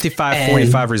mean,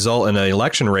 55-45 result in an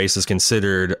election race is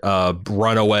considered a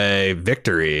runaway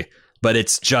victory, but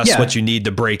it's just what you need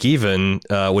to break even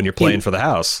when you're playing for the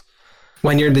House.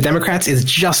 When you're the Democrats, it's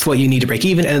just what you need to break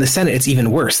even. And in the Senate, it's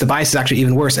even worse. The bias is actually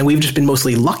even worse. And we've just been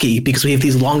mostly lucky because we have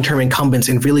these long-term incumbents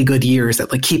in really good years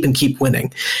that like keep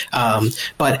winning.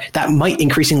 But that might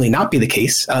increasingly not be the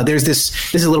case.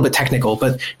 This is a little bit technical,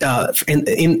 but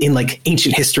in like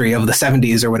ancient history of the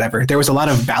 70s or whatever, there was a lot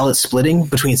of ballot splitting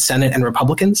between Senate and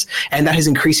Republicans. And that has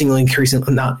increasingly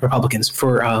not Republicans,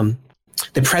 for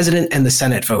the president and the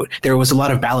Senate vote. There was a lot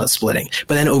of ballot splitting,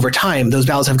 but then over time, those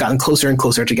ballots have gotten closer and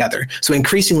closer together. So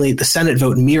increasingly, the Senate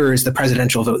vote mirrors the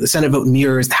presidential vote. The Senate vote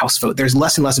mirrors the House vote. There's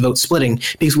less and less vote splitting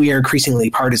because we are increasingly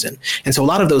partisan. And so a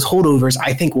lot of those holdovers,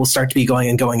 I think, will start to be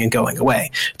going away.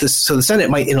 So the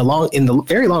Senate might, in the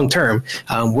very long term,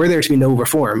 were there to be no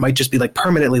reform, might just be like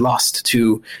permanently lost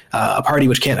to a party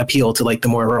which can't appeal to like the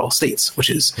more rural states,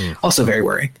 which is also very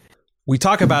worrying. We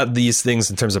talk about these things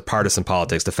in terms of partisan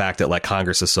politics, the fact that like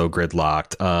Congress is so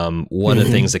gridlocked. One of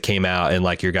the things that came out in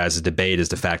like your guys' debate is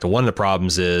the fact that one of the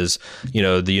problems is, you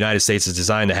know, the United States is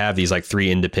designed to have these like three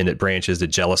independent branches that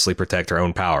jealously protect our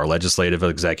own power: legislative,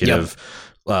 executive,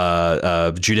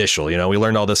 judicial. You know, we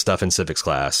learned all this stuff in civics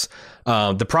class.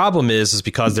 The problem is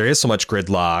because there is so much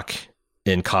gridlock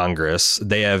in Congress,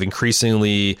 they have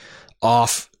increasingly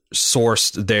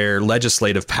sourced their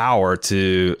legislative power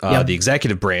to the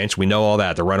executive branch. We know all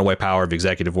that, the runaway power of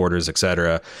executive orders, et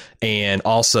cetera. And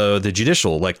also the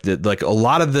judicial, like a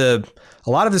lot of the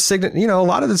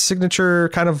signature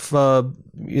kind of,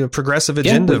 progressive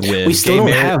agenda wins. We still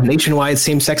don't have nationwide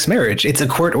same-sex marriage. It's a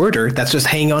court order that's just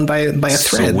hanging on by a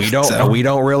thread. So we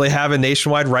don't really have a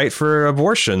nationwide right for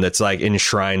abortion that's like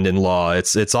enshrined in law.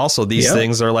 It's also these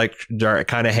things are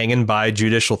kind of hanging by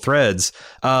judicial threads.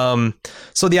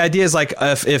 So the idea is like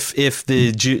if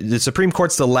the Supreme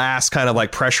Court's the last kind of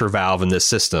like pressure valve in this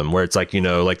system, where it's like, you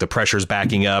know, like the pressure's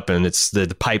backing up and it's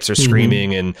the pipes are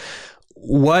screaming, and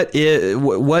what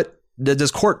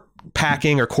does court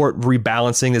packing or court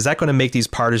rebalancing, is that going to make these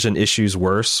partisan issues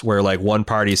worse, where like one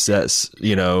party says,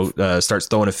 starts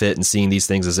throwing a fit and seeing these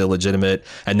things as illegitimate,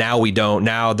 and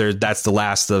that's the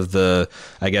last of the,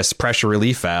 I guess, pressure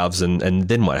relief valves, and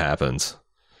then what happens?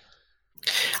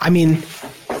 I mean,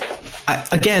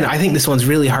 I think this one's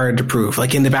really hard to prove.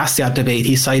 Like in the Bastiat debate,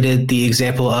 he cited the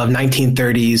example of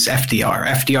 1930s FDR.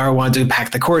 FDR wanted to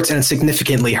pack the courts and it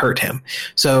significantly hurt him.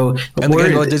 So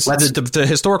the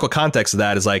historical context of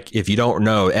that is like, if you don't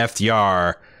know,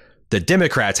 FDR, the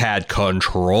Democrats had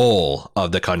control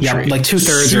of the country. Yeah, like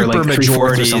 2/3 or like 3/4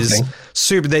 or something.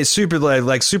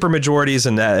 Super majorities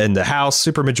in the House,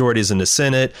 super majorities in the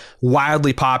Senate,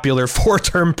 wildly popular,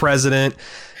 4-term president.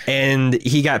 And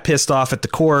he got pissed off at the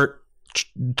court,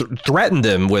 threatened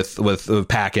them with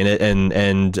packing it,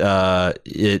 and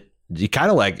it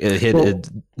kind of like hit a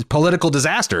political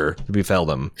disaster befell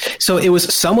them. So it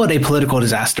was somewhat a political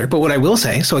disaster. But what I will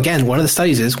say, so again, one of the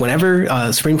studies is whenever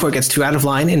Supreme Court gets too out of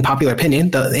line in popular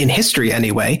opinion, in history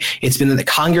anyway, it's been that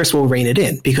Congress will rein it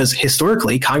in, because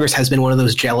historically Congress has been one of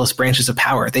those jealous branches of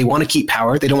power. They want to keep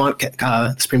power. They don't want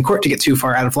the Supreme Court to get too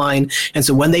far out of line. And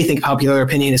so when they think popular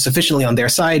opinion is sufficiently on their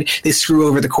side, they screw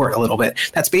over the court a little bit.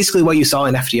 That's basically what you saw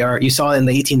in FDR. You saw it in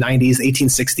the 1890s,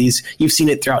 1860s. You've seen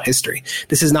it throughout history.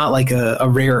 This is not like a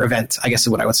rare event, I guess is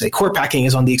what I would say. Court packing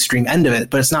is on the extreme end of it,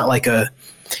 but it's not like it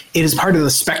is part of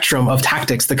the spectrum of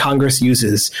tactics the Congress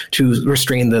uses to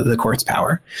restrain the court's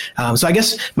power. So I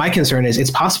guess my concern is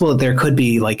it's possible that there could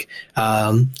be like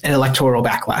an electoral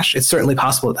backlash. It's certainly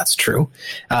possible that's true.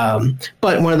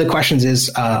 But one of the questions is,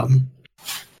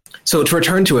 so to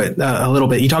return to it a little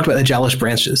bit, you talked about the jealous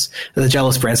branches of government.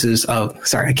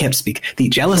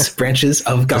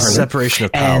 The separation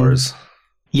of powers.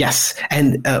 Yes.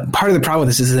 And part of the problem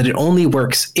with this is that it only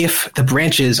works if the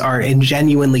branches are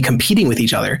genuinely competing with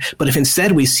each other. But if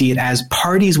instead we see it as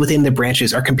parties within the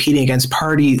branches are competing against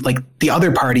the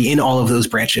other party in all of those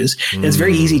branches, and it's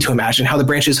very easy to imagine how the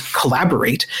branches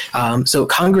collaborate. So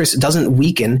Congress doesn't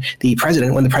weaken the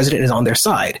president when the president is on their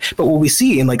side. But what we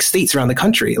see in like states around the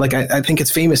country, like I think it's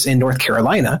famous in North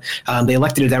Carolina, they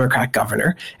elected a Democrat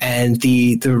governor, and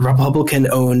the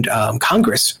Republican-owned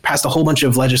Congress passed a whole bunch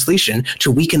of legislation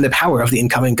to weaken the power of the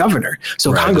incoming governor.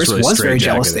 So Congress really was very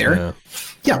jealous there.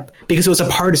 Yeah, because it was a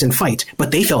partisan fight,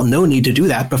 but they felt no need to do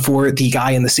that before the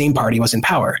guy in the same party was in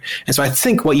power. And so I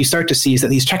think what you start to see is that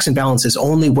these checks and balances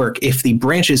only work if the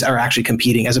branches are actually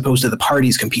competing as opposed to the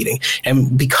parties competing.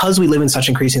 And because we live in such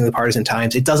increasingly partisan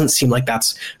times, it doesn't seem like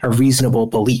that's a reasonable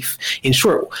belief. In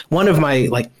short, one of my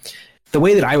the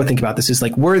way that I would think about this is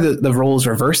were the roles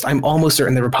reversed, I'm almost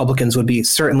certain the Republicans would be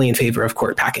certainly in favor of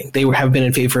court packing. They have been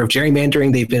in favor of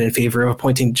gerrymandering. They've been in favor of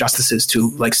appointing justices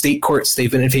to state courts. They've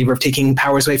been in favor of taking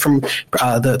powers away from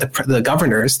the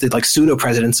governors, the pseudo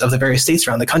presidents of the various states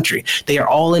around the country. They are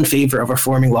all in favor of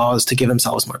reforming laws to give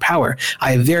themselves more power.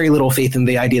 I have very little faith in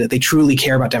the idea that they truly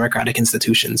care about democratic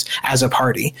institutions as a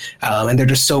party, and they're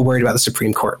just so worried about the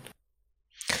Supreme Court.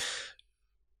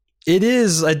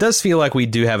 It does feel like we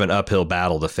do have an uphill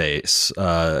battle to face,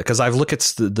 because I've looked at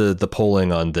the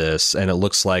polling on this, and it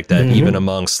looks like that even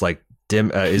amongst I'm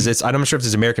not sure if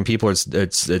it's American people or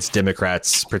it's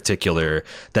Democrats particular,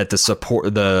 that the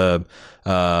support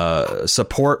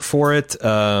for it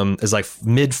is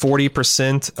mid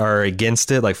 40% are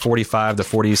against it, 45 to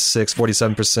 46,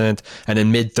 47%, and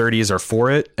then mid 30s are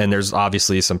for it. And there's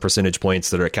obviously some percentage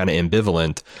points that are kind of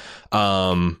ambivalent.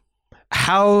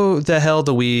 How the hell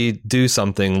do we do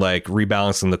something like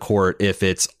rebalancing the court if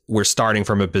we're starting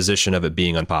from a position of it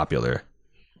being unpopular?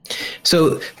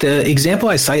 So the example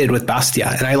I cited with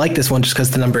Bastia, and I like this one just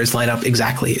because the numbers line up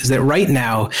exactly, is that right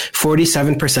now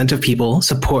 47% of people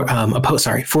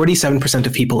 47%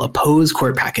 of people oppose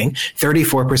court packing,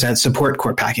 34% support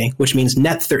court packing, which means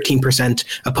net 13%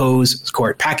 oppose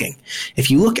court packing.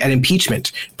 If you look at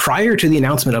impeachment, prior to the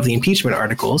announcement of the impeachment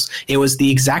articles, it was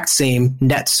the exact same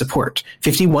net support.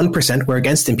 51% were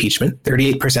against impeachment,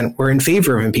 38% were in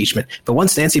favor of impeachment. But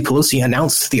once Nancy Pelosi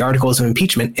announced the articles of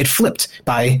impeachment, it flipped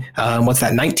by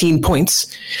 19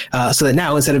 points, so that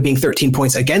now instead of being 13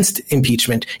 points against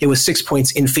impeachment, it was 6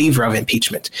 points in favor of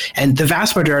impeachment. And the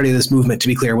vast majority of this movement, to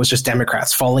be clear, was just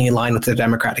Democrats falling in line with the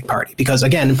Democratic Party, because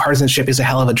again, partisanship is a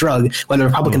hell of a drug. When the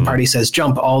Republican Party says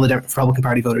jump, all the Republican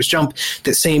Party voters jump.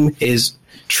 The same is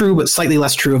true, but slightly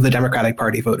less true of the Democratic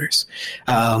Party voters.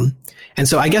 And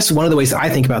so I guess one of the ways that I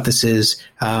think about this is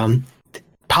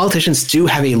politicians do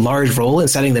have a large role in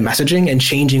setting the messaging and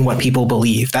changing what people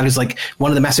believe. That is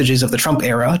one of the messages of the Trump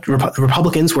era.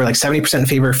 Republicans were 70% in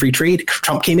favor of free trade.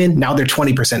 Trump came in, now they're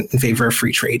 20% in favor of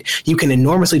free trade. You can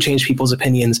enormously change people's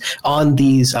opinions on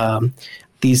these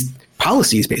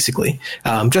policies, basically,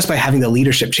 just by having the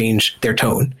leadership change their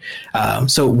tone.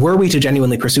 So were we to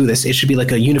genuinely pursue this, it should be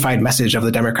a unified message of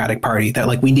the Democratic Party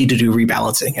that we need to do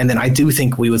rebalancing. And then I do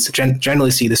think we would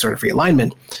generally see this sort of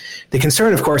realignment. The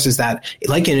concern, of course, is that,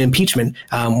 like in impeachment,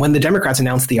 when the Democrats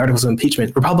announced the articles of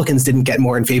impeachment, Republicans didn't get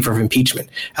more in favor of impeachment.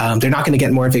 They're not going to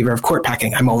get more in favor of court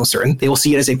packing, I'm almost certain. They will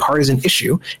see it as a partisan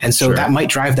issue, and so that might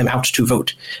drive them out to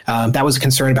vote. That was a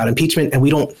concern about impeachment, and we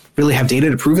don't really have data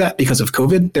to prove that because of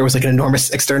COVID. There was an enormous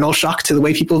external shock to the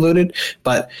way people voted,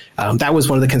 but that was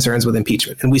one of the concerns with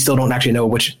impeachment, and we still don't actually know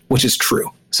which is true.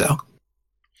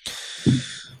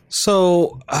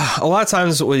 So a lot of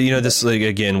times, this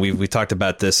again, we talked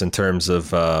about this in terms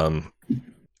of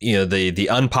the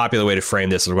unpopular way to frame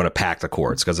this is we're going to pack the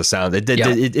courts, because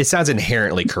it sounds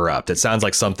inherently corrupt. It sounds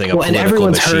like something. And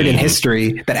everyone's heard in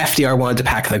history that FDR wanted to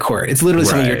pack the court. It's literally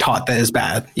something you're taught that is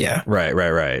bad. Yeah.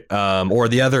 Right. Or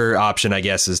the other option, I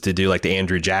guess, is to do like the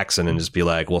Andrew Jackson and just be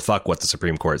like, well, fuck what the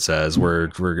Supreme Court says.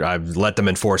 I've let them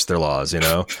enforce their laws.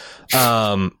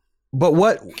 But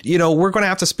what, we're going to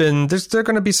have to spend, there's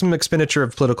going to be some expenditure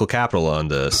of political capital on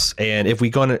this. And if we're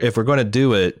going to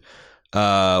do it,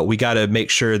 we got to make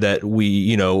sure that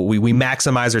we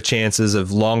maximize our chances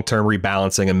of long-term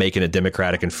rebalancing and making it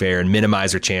democratic and fair, and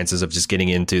minimize our chances of just getting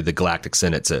into the Galactic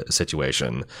Senate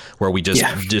situation where we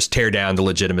just tear down the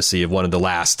legitimacy of one of the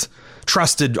last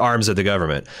trusted arms of the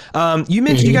government. You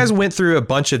mentioned you guys went through a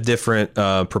bunch of different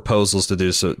proposals to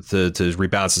do to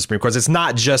rebalance the Supreme Court. It's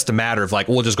not just a matter of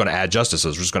we're just going to add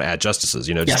justices. We're just going to add justices.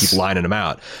 Just keep lining them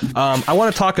out. I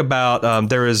want to talk about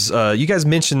there is you guys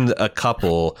mentioned a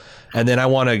couple, and then I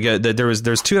want to get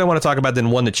there's two I want to talk about.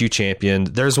 Then one that you championed.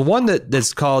 There's one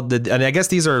that's called and I guess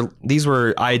these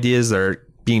were ideas that are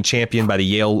being championed by the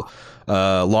Yale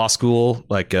law school,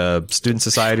 like student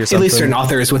society or something. At least certain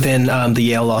authors within the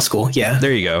Yale Law School. Yeah.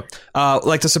 There you go.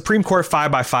 Like the Supreme Court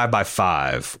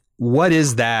 5x5x5. What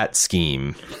is that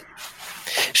scheme?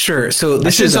 Sure. So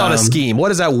this is not a scheme.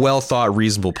 What is that well thought,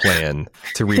 reasonable plan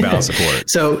to rebalance the court?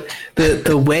 So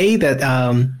the way that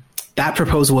that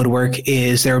proposal would work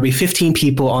is there would be 15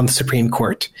 people on the Supreme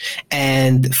Court,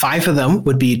 and 5 of them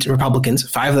would be Republicans,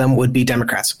 5 of them would be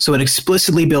Democrats. So it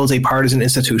explicitly builds a partisan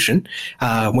institution,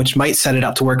 which might set it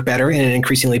up to work better in an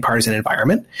increasingly partisan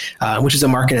environment, which is a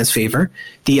mark in its favor.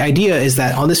 The idea is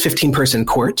that on this 15-person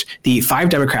court, the 5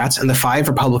 Democrats and the 5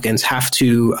 Republicans have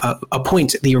to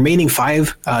appoint the remaining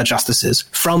 5 justices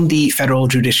from the federal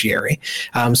judiciary.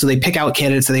 So they pick out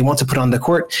candidates that they want to put on the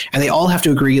court, and they all have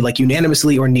to agree like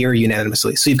unanimously or near unanimously.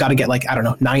 So you've got to get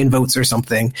 9 votes or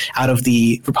something out of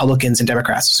the Republicans and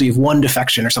Democrats. So you have 1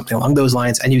 defection or something along those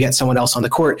lines, and you get someone else on the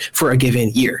court for a given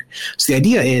year. So the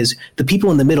idea is the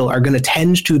people in the middle are going to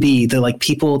tend to be the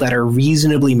people that are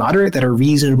reasonably moderate, that are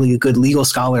reasonably good legal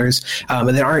scholars, and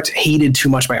that aren't hated too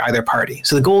much by either party.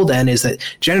 So the goal then is that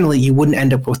generally you wouldn't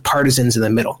end up with partisans in the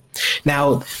middle.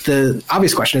 Now, the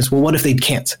obvious question is, well, what if they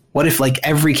can't? What if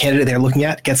every candidate they're looking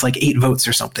at gets 8 votes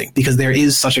or something? Because there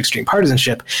is such extreme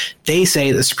partisanship. They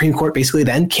say the Supreme Court basically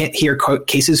then can't hear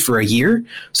cases for a year.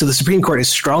 So the Supreme Court is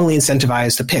strongly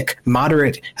incentivized to pick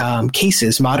moderate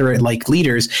cases, moderate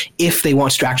leaders, if they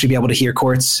want to actually be able to hear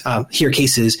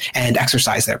cases and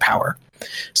exercise their power.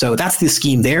 So that's the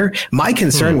scheme there. My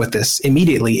concern with this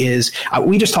immediately is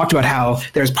we just talked about how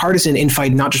there's partisan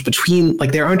infighting, not just between,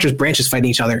 there aren't just branches fighting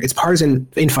each other. It's partisan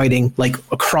infighting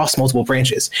across multiple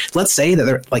branches. Let's say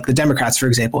that the Democrats, for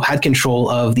example, had control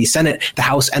of the Senate, the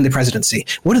House, and the presidency.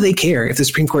 What do they care if the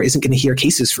Supreme Court isn't going to hear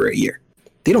cases for a year?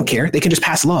 They don't care. They can just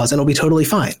pass laws and it'll be totally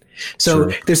fine. So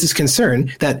there's this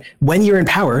concern that when you're in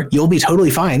power, you'll be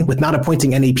totally fine with not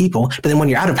appointing any people. But then when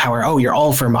you're out of power, you're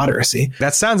all for moderacy.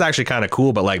 That sounds actually kind of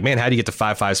cool. But man, how do you get the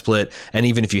 5-5 split? And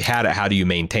even if you had it, how do you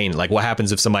maintain it? What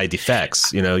happens if somebody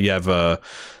defects? You have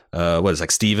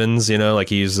Stevens,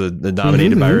 he's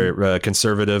nominated by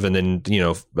conservative, and then,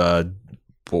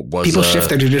 people shift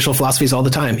their judicial philosophies all the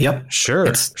time. Yep.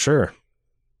 Sure.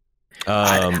 So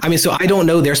I don't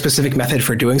know their specific method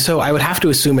for doing so. I would have to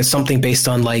assume it's something based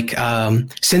on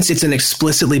since it's an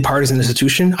explicitly partisan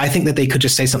institution, I think that they could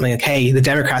just say something like, hey, the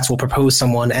Democrats will propose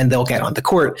someone and they'll get on the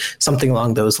court, something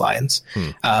along those lines.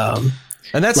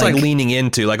 And that's leaning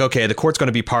into okay, the court's going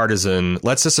to be partisan.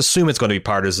 Let's just assume it's going to be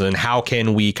partisan. How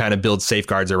can we kind of build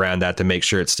safeguards around that to make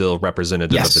sure it's still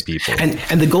representative of the people?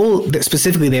 And the goal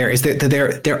specifically there is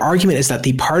that their argument is that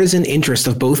the partisan interest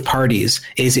of both parties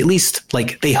is at least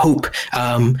they hope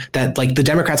that the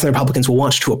Democrats and the Republicans will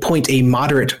want to appoint a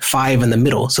moderate 5 in the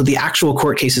middle. So the actual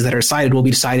court cases that are decided will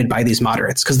be decided by these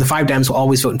moderates, because the 5 Dems will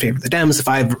always vote in favor of the Dems. The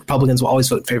 5 Republicans will always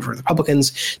vote in favor of the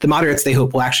Republicans. The moderates, they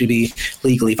hope, will actually be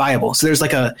legally viable. So there's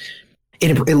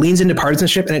it leans into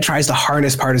partisanship, and it tries to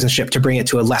harness partisanship to bring it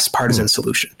to a less partisan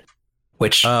solution,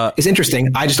 which is interesting.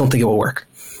 I just don't think it will work.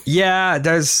 Yeah,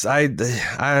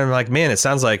 I'm man, it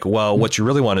sounds what you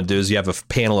really want to do is you have a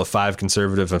panel of 5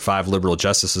 conservative and 5 liberal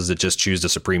justices that just choose the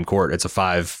Supreme Court. It's a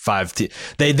 5.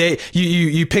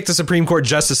 You pick the Supreme Court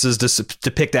justices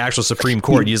to pick the actual Supreme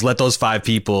Court. You just let those 5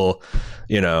 people,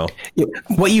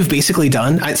 What you've basically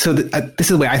done. This is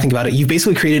the way I think about it. You've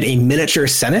basically created a miniature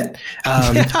Senate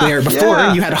where before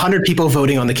you had 100 people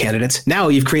voting on the candidates. Now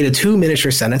you've created 2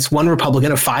 miniature Senates, 1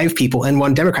 Republican of 5 people and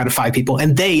 1 Democrat of 5 people,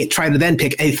 and they try to then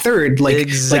pick a third,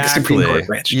 Supreme Court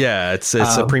branch. Yeah, it's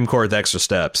Supreme Court with extra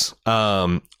steps.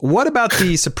 What about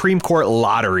the Supreme Court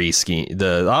lottery scheme?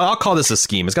 I'll call this a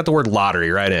scheme. It's got the word lottery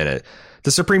right in it.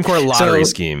 The Supreme Court lottery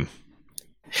scheme.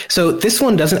 So this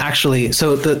one doesn't actually.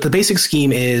 So the basic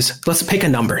scheme is, let's pick a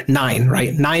number, 9,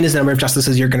 right? 9 is the number of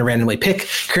justices you're going to randomly pick.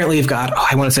 Currently, you've got,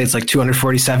 I want to say it's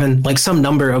 247, some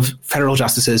number of federal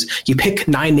justices. You pick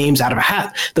 9 names out of a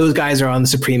hat. Those guys are on the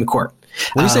Supreme Court.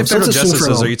 When you say federal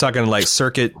justices, are you talking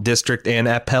circuit, district, and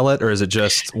appellate, or is it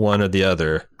just one or the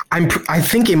other? I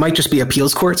think it might just be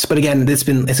appeals courts, but again, it's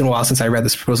been a while since I read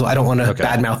this proposal. I don't want to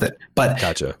badmouth it, but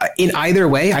gotcha. In either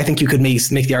way, I think you could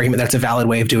make the argument that it's a valid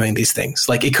way of doing these things.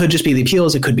 It could just be the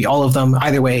appeals, it could be all of them.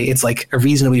 Either way, it's a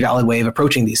reasonably valid way of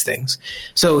approaching these things.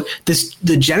 So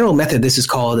the general method, this is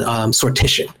called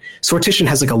sortition. Sortition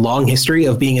has a long history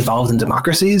of being involved in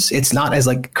democracies. It's not as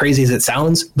crazy as it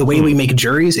sounds. The way we make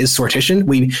juries is sortition.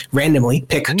 We randomly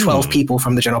pick 12 people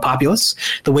from the general populace.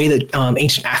 The way that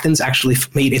ancient Athens actually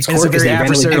made its court is a very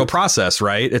adversarial process,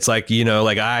 right? It's I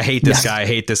hate this guy, I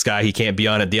hate this guy, he can't be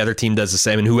on it. The other team does the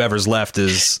same, and whoever's left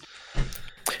is.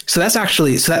 So that's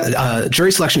actually,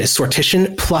 jury selection is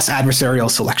sortition plus adversarial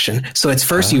selection. So it's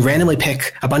first you randomly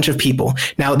pick a bunch of people.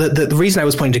 Now, the reason I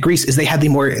was pointing to Greece is they had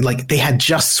they had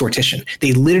just sortition.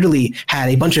 They literally had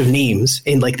a bunch of names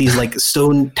in these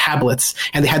stone tablets,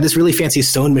 and they had this really fancy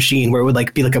stone machine where it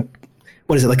would be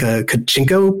what is it, like a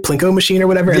Plinko machine or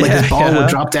whatever? And like this ball would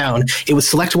drop down. It would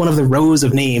select one of the rows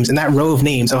of names, and that row of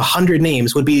names of 100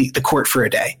 names would be the court for a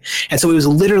day. And so it was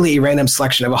literally a random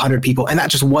selection of 100 people, and that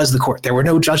just was the court. There were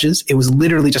no judges. It was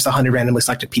literally just 100 randomly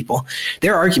selected people.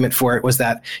 Their argument for it was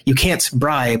that you can't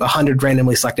bribe 100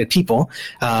 randomly selected people,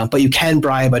 but you can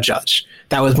bribe a judge.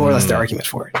 That was more or less their argument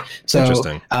for it. So,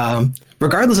 interesting.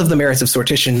 Regardless of the merits of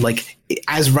sortition, like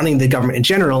as running the government in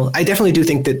general, I definitely do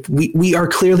think that we are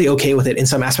clearly okay with it in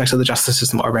some aspects of the justice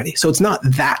system already. So it's not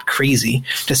that crazy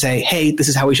to say, hey, this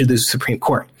is how we should do the Supreme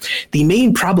Court. The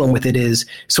main problem with it is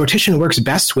sortition works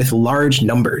best with large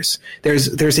numbers.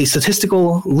 There's a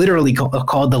statistical, literally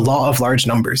called the law of large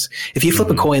numbers. If you flip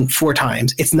a coin 4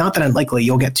 times, it's not that unlikely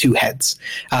you'll get 2 heads.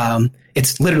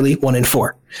 It's literally 1 in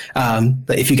 4.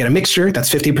 But if you get a mixture,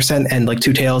 that's 50%, and like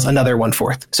 2 tails, another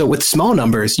 1/4. So with small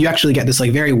numbers, you actually get this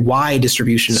like very wide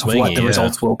distribution of what the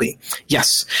results will be.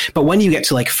 Yes. But when you get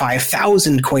to like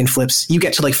 5,000 coin flips, you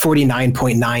get to like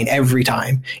 49.9 every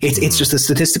time. It's just a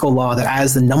statistical law that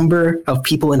as the number of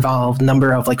people involved,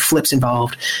 number of like flips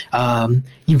involved,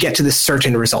 you get to this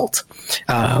certain result.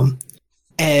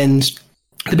 And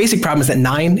the basic problem is that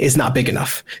 9 is not big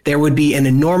enough. There would be an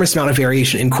enormous amount of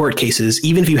variation in court cases,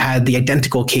 even if you had the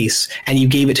identical case and you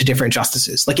gave it to different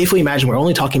justices. Like if we imagine we're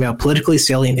only talking about politically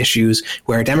salient issues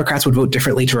where Democrats would vote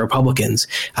differently to Republicans,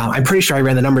 I'm pretty sure I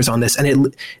ran the numbers on this,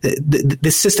 and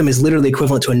this system is literally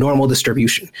equivalent to a normal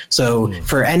distribution. So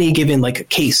for any given like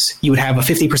case, you would have a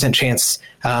 50% chance,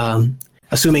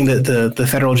 assuming that the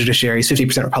federal judiciary is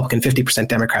 50% Republican, 50%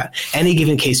 Democrat. Any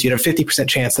given case, you'd have 50%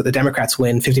 chance that the Democrats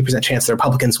win, 50% chance the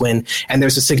Republicans win, and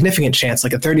there's a significant chance,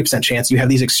 like a 30% chance, you have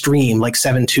these extreme, like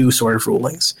 7-2 sort of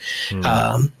rulings.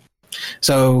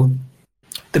 So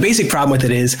the basic problem with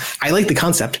it is, I like the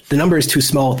concept. The number is too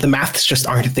small. The maths just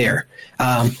aren't there.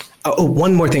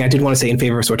 One more thing I did want to say in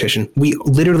favor of sortition. We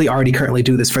literally already currently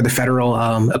do this for the federal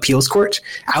appeals court.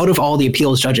 Out of all the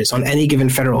appeals judges on any given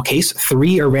federal case,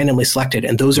 3 are randomly selected,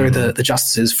 and those are the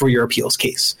justices for your appeals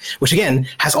case, which again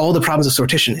has all the problems of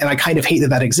sortition. And I kind of hate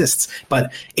that exists,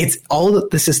 but it's all that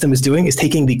the system is doing is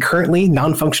taking the currently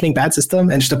non-functioning bad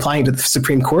system and just applying it to the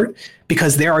Supreme Court,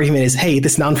 because their argument is, hey,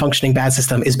 this non-functioning bad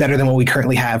system is better than what we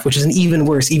currently have, which is an even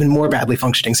worse, even more badly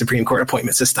functioning Supreme Court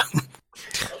appointment system.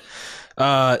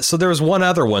 So there was one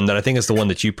other one that I think is the one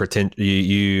that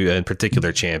you in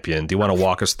particular champion. Do you want to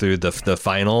walk us through the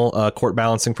final court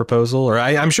balancing proposal? Or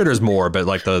I'm sure there's more, but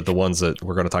like the ones that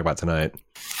we're going to talk about tonight.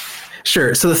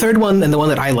 Sure. So the third one, and the one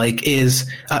that I like, is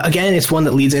again, it's one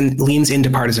that leans into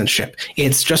partisanship.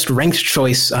 It's just ranked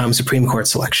choice Supreme Court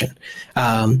selection.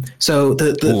 So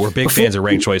we're big fans of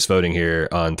ranked choice voting here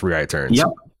on Three Right Turns. Yep.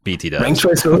 BT does. Ranked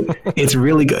choice vote. It's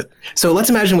really good. So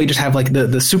let's imagine we just have like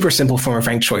the super simple form of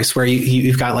ranked choice where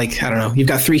you've got like, I don't know, you've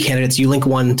got 3 candidates, you link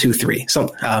 1, 2, 3.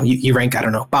 So you rank, I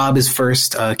don't know, Bob is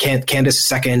first, Candace is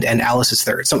second, and Alice is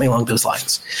third, something along those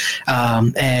lines.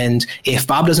 And if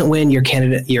Bob doesn't win, your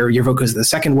candidate, your vote goes to the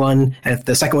second one. And if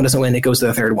the second one doesn't win, it goes to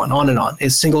the third one, on and on.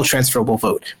 It's single transferable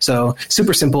vote. So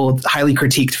super simple, highly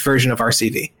critiqued version of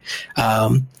RCV.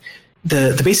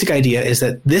 The basic idea is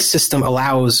that this system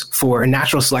allows for a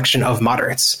natural selection of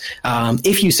moderates.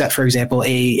 If you set, for example,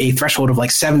 a threshold of like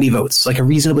 70 votes, like a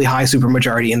reasonably high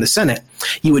supermajority in the Senate,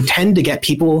 you would tend to get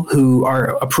people who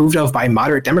are approved of by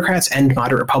moderate Democrats and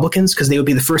moderate Republicans, because they would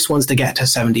be the first ones to get to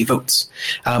 70 votes.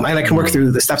 And I can work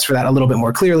through the steps for that a little bit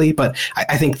more clearly, but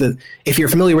I think that if you're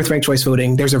familiar with ranked choice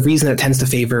voting, there's a reason it tends to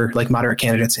favor like moderate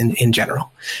candidates in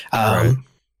general. Right.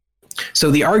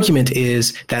 So the argument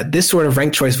is that this sort of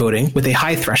ranked choice voting with a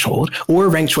high threshold, or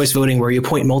ranked choice voting where you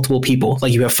appoint multiple people,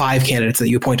 like you have 5 candidates that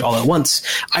you appoint all at once,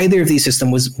 either of these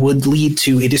systems would lead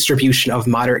to a distribution of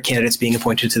moderate candidates being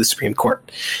appointed to the Supreme Court.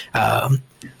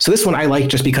 So this one I like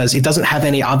just because it doesn't have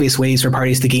any obvious ways for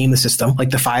parties to game the system like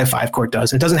the 5-5 court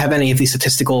does. It doesn't have any of these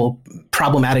statistical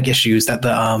problematic issues that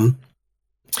the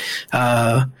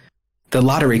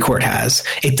lottery court has.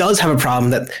 It does have a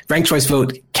problem that ranked choice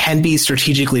vote can be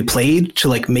strategically played to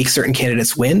like make certain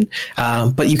candidates win,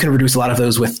 but you can reduce a lot of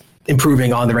those with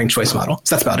improving on the ranked choice model.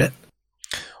 So that's about it.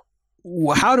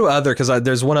 How do because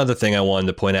there's one other thing I wanted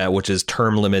to point out, which is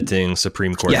term limiting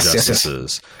Supreme Court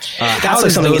justices. Yes. That's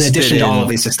like something in addition to all of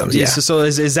these systems. Yeah. So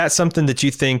is that something that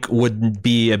you think would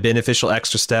be a beneficial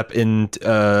extra step in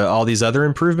all these other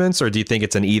improvements, or do you think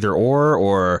it's an either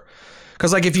or?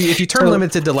 Because like if you term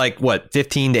limited to like what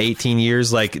 15 to 18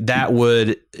 years, like that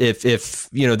would if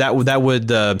you know that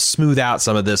would smooth out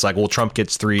some of this. Like, well, Trump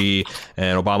gets 3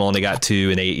 and Obama only got 2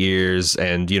 in 8 years,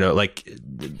 and you know like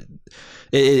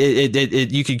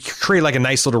it you could create like a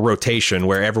nice little rotation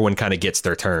where everyone kind of gets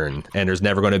their turn, and there's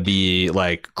never going to be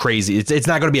like crazy. It's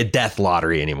not going to be a death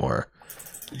lottery anymore.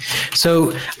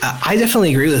 So I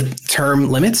definitely agree with term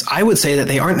limits. I would say that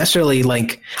they aren't necessarily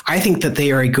I think that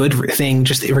they are a good thing,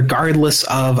 just regardless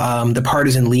of the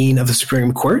partisan lean of the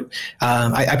Supreme Court.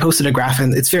 I posted a graph,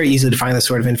 and it's very easy to find this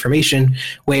sort of information,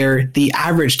 where the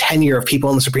average tenure of people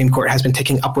in the Supreme Court has been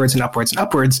ticking upwards and upwards and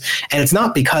upwards. And it's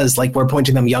not because we're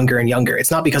appointing them younger and younger.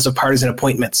 It's not because of partisan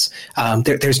appointments.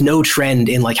 There's no trend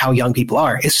in how young people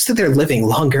are. It's just that they're living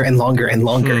longer and longer and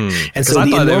longer. And so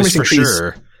the enormous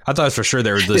increase. I thought for sure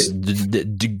there was this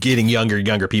getting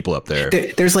younger people up there.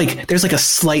 There's a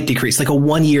slight decrease, like a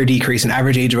 1 year decrease in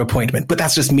average age of appointment, but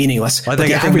that's just meaningless. I think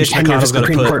Mitch McConnell's going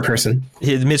to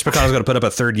Mitch McConnell's going to put up a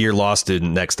 3rd year law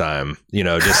student next time,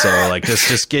 just so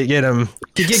just get him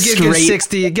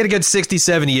get a good 60,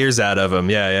 70 years out of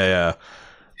him. Yeah.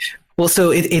 Well,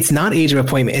 so it's not age of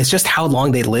appointment. It's just how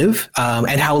long they live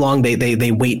and how long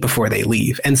they wait before they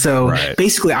leave. And so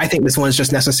basically, I think this one is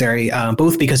just necessary,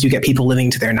 both because you get people living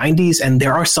to their 90s, and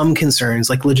there are some concerns,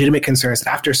 legitimate concerns,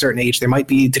 that after a certain age, there might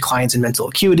be declines in mental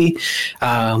acuity.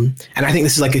 And I think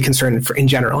this is a concern in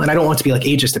general. And I don't want to be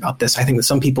ageist about this. I think that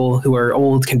some people who are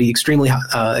old can be extremely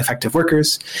effective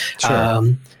workers.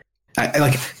 Sure.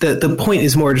 The point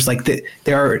is more just that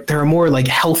there are more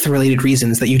health related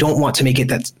reasons that you don't want to make it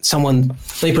that someone.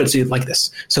 Let me put it to you like this.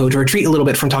 So to retreat a little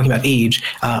bit from talking about age,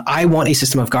 I want a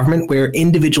system of government where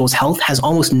individuals' health has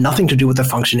almost nothing to do with the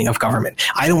functioning of government.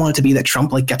 I don't want it to be that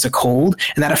Trump gets a cold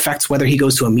and that affects whether he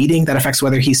goes to a meeting, that affects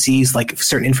whether he sees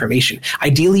certain information.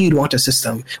 Ideally, you'd want a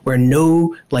system where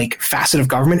no facet of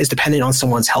government is dependent on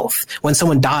someone's health. When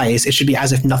someone dies, it should be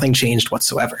as if nothing changed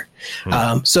whatsoever.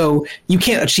 So you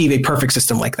can't achieve a perfect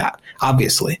system like that,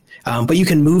 obviously. But you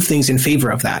can move things in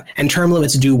favor of that. And term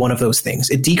limits do one of those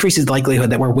things. It decreases the likelihood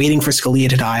that we're waiting for Scalia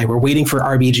to die, we're waiting for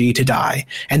RBG to die,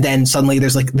 and then suddenly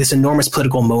there's this enormous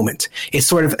political moment. It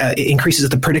sort of it increases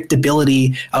the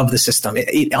predictability of the system.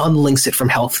 It unlinks it from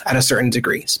health at a certain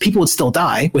degree. So people would still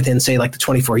die within, say, the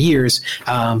 24 years,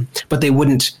 but they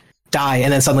wouldn't die,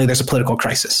 and then suddenly there's a political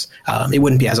crisis. It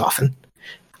wouldn't be as often.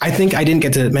 I think I didn't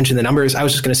get to mention the numbers. I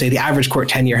was just going to say the average court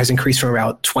tenure has increased from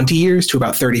about 20 years to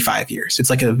about 35 years. It's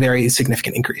a very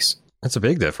significant increase. That's a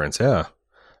big difference. Yeah.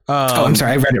 I'm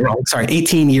sorry. I read it wrong. Sorry.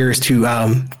 18 years to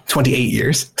 28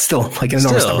 years. Still an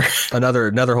enormous number.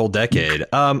 Another whole decade.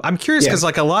 I'm curious because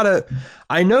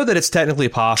I know that it's technically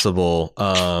possible,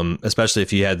 especially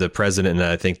if you had the president and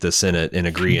I think the Senate in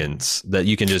agreement, that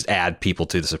you can just add people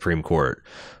to the Supreme Court.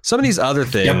 Some of these other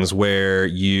things where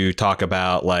you talk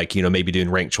about maybe doing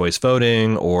ranked choice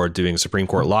voting or doing Supreme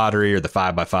Court lottery or the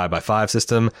 5x5x5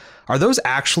 system, are those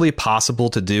actually possible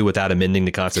to do without amending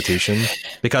the Constitution?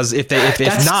 Because if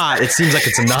not, it seems like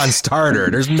it's a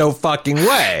non-starter. There's no fucking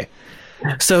way.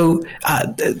 So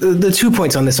the 2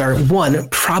 points on this are, one,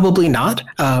 probably not.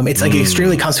 It's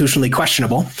extremely constitutionally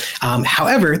questionable.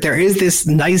 However, there is this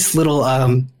nice little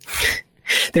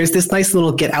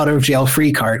get out of jail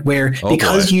free card where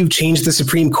because you've changed the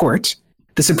Supreme Court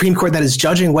that is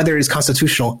judging whether it is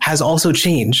constitutional has also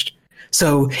changed.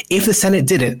 So if the Senate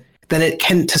did it, then it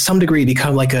can, to some degree,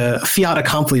 become a fiat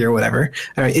accompli or whatever.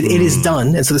 It is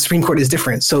done, and so the Supreme Court is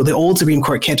different. So the old Supreme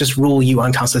Court can't just rule you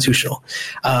unconstitutional.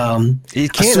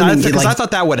 It can't, because I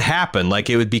thought that would happen.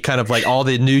 It would be kind of all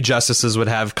the new justices would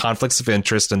have conflicts of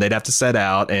interest, and they'd have to set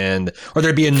out, or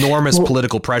there'd be enormous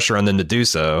political pressure on them to do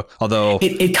so. Although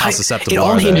how susceptible it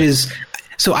all are they? hinges.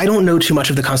 So I don't know too much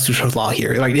of the constitutional law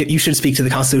here. You should speak to the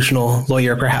constitutional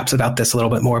lawyer perhaps about this a little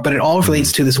bit more, but it all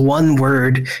relates to this one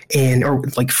word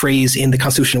phrase in the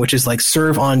Constitution, which is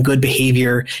serve on good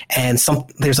behavior. And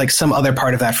there's some other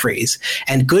part of that phrase,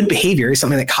 and good behavior is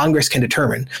something that Congress can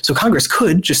determine. So Congress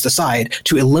could just decide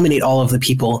to eliminate all of the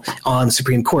people on the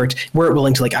Supreme Court were it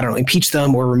willing to impeach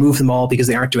them or remove them all because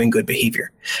they aren't doing good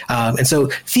behavior. And so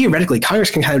theoretically,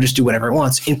 Congress can kind of just do whatever it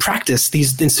wants. In practice,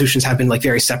 these institutions have been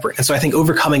very separate. And so I think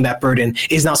overcoming that burden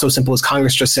is not so simple as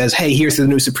Congress just says, hey, here's the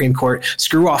new Supreme Court.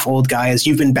 Screw off, old guys.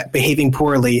 You've been behaving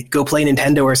poorly. Go play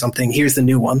Nintendo or something. Here's the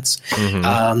new ones.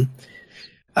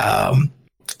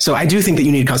 So I do think that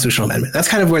you need a constitutional amendment. That's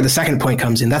kind of where the second point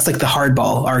comes in. That's the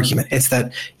hardball argument. It's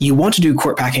that you want to do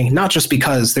court packing, not just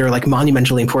because there are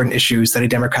monumentally important issues that a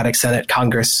Democratic Senate,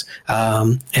 Congress,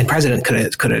 and president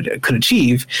could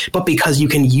achieve, but because you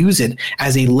can use it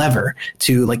as a lever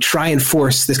to try and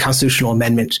force this constitutional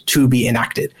amendment to be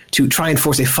enacted, to try and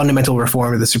force a fundamental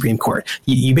reform of the Supreme Court.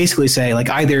 You basically say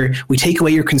either we take away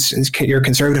your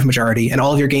conservative majority and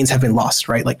all of your gains have been lost,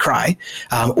 right? Cry,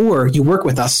 or you work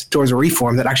with us towards a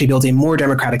reform that actually builds a more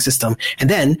democratic system. And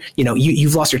then,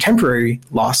 you've lost your temporary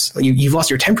loss. You've lost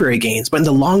your temporary gains. But in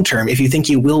the long term, if you think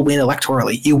you will win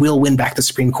electorally, you will win back the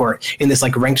Supreme Court in this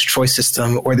ranked choice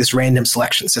system or this random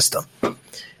selection system.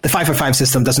 The 555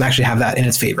 system doesn't actually have that in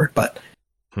its favor, but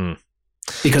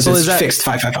because it's fixed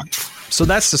 555. So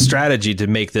that's the strategy to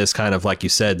make this kind of, like you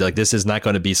said, like this is not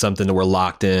going to be something that we're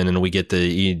locked in and we get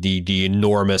the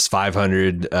enormous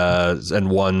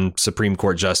 501 Supreme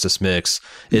Court justice mix.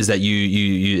 Is that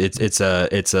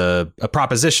it's a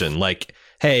proposition like,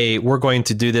 hey, we're going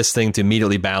to do this thing to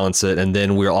immediately balance it, and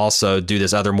then we'll also do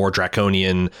this other more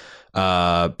draconian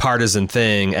partisan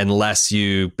thing unless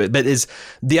you. But is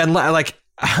the like.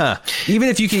 Even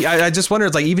if you can, I just wonder,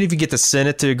 it's like, even if you get the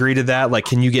Senate to agree to that, like,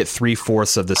 can you get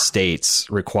 3/4 of the states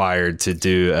required to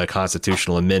do a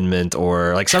constitutional amendment,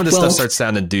 or like some of this stuff starts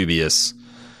sounding dubious.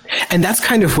 And that's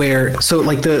kind of where, so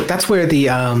like that's where the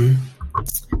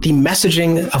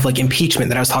messaging of like impeachment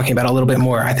that I was talking about a little bit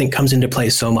more, I think comes into play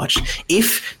so much.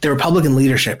 If the Republican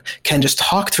leadership can just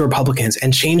talk to Republicans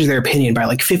and change their opinion by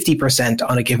like 50%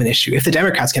 on a given issue, if the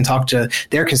Democrats can talk to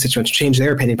their constituents, change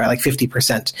their opinion by like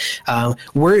 50%,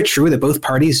 were it true that both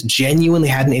parties genuinely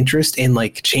had an interest in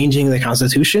like changing the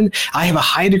Constitution, I have a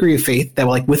high degree of faith that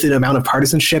like with an amount of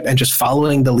partisanship and just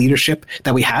following the leadership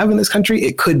that we have in this country,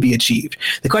 it could be achieved.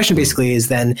 The question basically is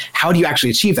then, how do you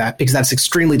actually achieve that? Because that's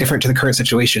extremely different to the current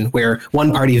situation where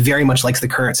one party very much likes the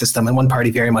current system and one party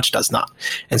very much does not.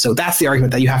 And so that's the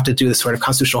argument, that you have to do this sort of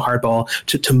constitutional hardball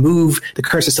to move the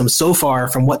current system so far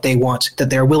from what they want that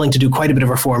they're willing to do quite a bit of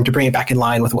reform to bring it back in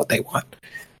line with what they want.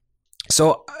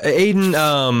 So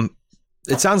Aidan,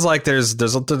 it sounds like there's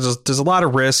a lot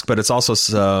of risk, but it's also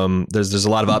there's a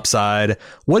lot of upside.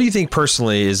 What do you think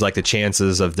personally is like the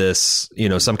chances of this,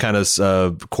 some kind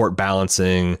of court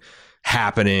balancing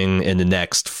happening in the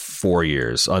next 4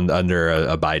 years under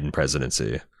a Biden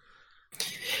presidency?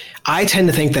 I tend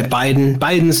to think that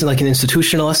Biden's like an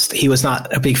institutionalist. He was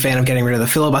not a big fan of getting rid of the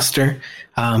filibuster.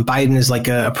 Biden is like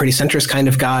a pretty centrist kind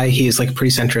of guy. He is like a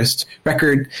pretty centrist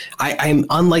record.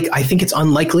 I think it's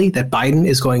unlikely that Biden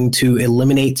is going to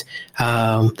eliminate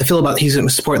the filibuster. He's going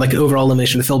to support like an overall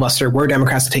elimination of the filibuster. Were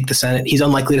Democrats to take the Senate, he's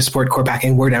unlikely to support court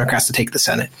packing. Were Democrats to take the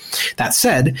Senate. That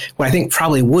said, what I think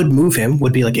probably would move him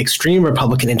would be like extreme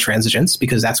Republican intransigence,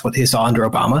 because that's what he saw under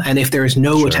Obama. And if there is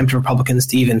no attempt of Republicans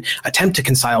to even attempt to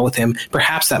reconcile with him,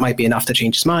 perhaps that might be enough to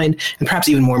change his mind. And perhaps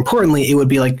even more importantly, it would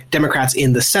be like Democrats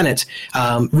in the Senate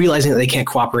realizing that they can't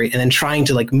cooperate and then trying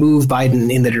to like move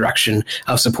Biden in the direction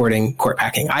of supporting court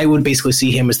packing. I would basically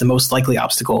see him as the most likely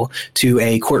obstacle to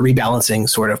a court rebalancing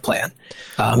sort of plan,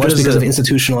 just because of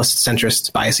institutionalist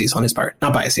centrist biases on his part.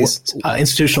 Not biases,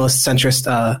 institutionalist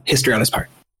centrist history on his part.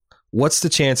 What's the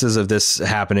chances of this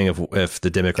happening if the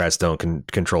Democrats don't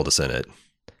control the Senate?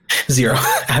 Zero.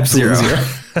 Absolutely zero.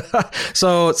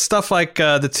 So stuff like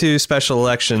the two special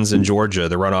elections in Georgia,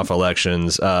 the runoff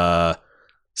elections,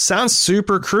 sounds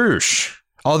super crucial.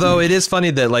 Although it is funny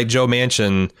that like Joe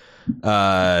Manchin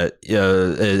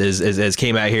is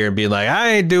came out here and being like,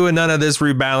 I ain't doing none of this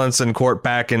rebalancing court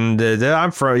packing.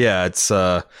 I'm from it's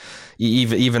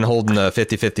even holding a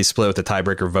 50-50 split with a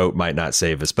tiebreaker vote might not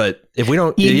save us. But if we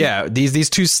don't, these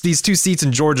two seats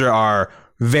in Georgia are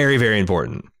very, very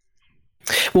important.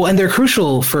 Well, and they're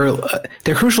crucial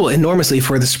enormously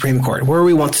for the Supreme Court. Where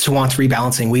we want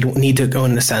rebalancing, we don't need to go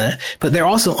in the Senate, but they're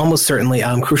also almost certainly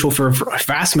crucial for a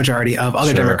vast majority of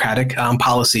other Democratic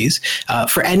policies.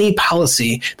 For any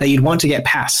policy that you'd want to get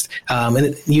passed,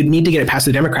 and you'd need to get it past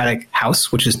the Democratic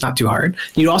House, which is not too hard.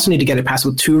 You'd also need to get it passed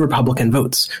with 2 Republican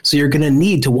votes. So you're going to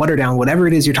need to water down whatever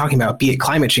it is you're talking about, be it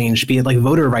climate change, be it like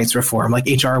voter rights reform, like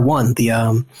H.R. 1,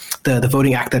 the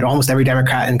voting act that almost every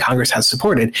Democrat in Congress has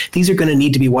supported. These are going to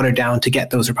need to be watered down to get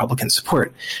those Republican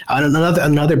support.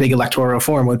 Another big electoral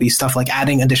reform would be stuff like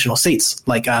adding additional states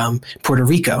like Puerto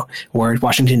Rico or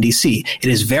Washington, D.C. It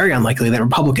is very unlikely that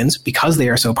Republicans, because they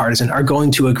are so partisan, are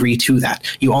going to agree to that.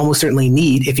 You almost certainly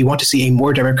need, if you want to see a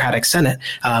more Democratic Senate,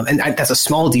 and that's a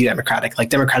small d Democratic, like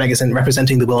Democratic isn't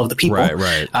representing the will of the people.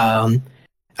 Right.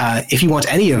 If you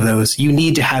want any of those, you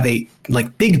need to have a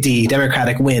like big D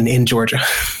Democratic win in Georgia.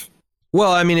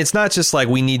 Well, I mean, it's not just like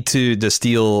we need to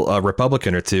steal a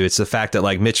Republican or two. It's the fact that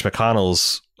like Mitch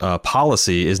McConnell's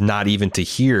policy is not even to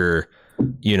hear,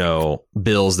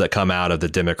 bills that come out of the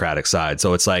Democratic side.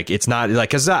 So it's not like,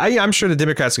 because I'm sure the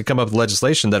Democrats could come up with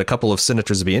legislation that a couple of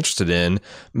senators would be interested in.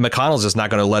 McConnell's just not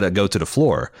going to let it go to the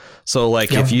floor. So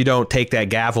like if you don't take that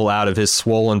gavel out of his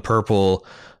swollen purple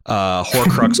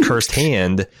Horcrux cursed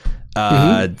hand,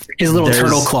 his little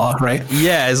turtle claw, right?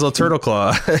 Yeah, his little turtle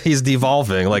claw. He's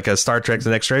devolving like a Star Trek: The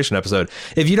Next Generation episode.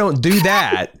 If you don't do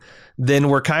that, then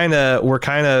we're kind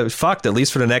of fucked, at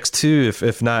least for the next 2,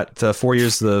 if not 4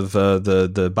 years of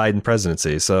the Biden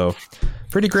presidency. So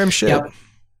pretty grim shit. Yep.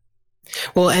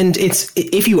 Well, and it's,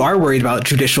 if you are worried about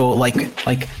judicial like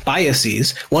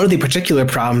biases, one of the particular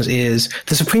problems is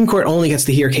the Supreme Court only gets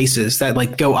to hear cases that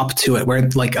like go up to it, where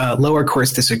like lower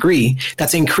courts disagree.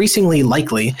 That's increasingly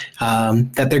likely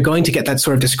that they're going to get that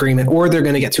sort of disagreement, or they're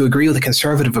going to get to agree with a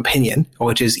conservative opinion,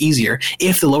 which is easier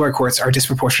if the lower courts are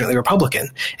disproportionately Republican.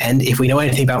 And if we know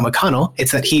anything about McConnell,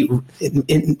 it's that he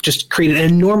just created an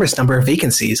enormous number of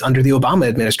vacancies under the Obama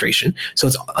administration. So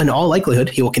it's in all likelihood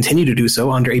he will continue to do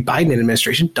so under a Biden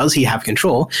administration. Does he have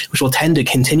control, which will tend to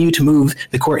continue to move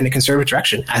the court in a conservative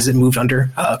direction as it moved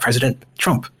under President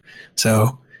Trump.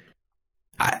 So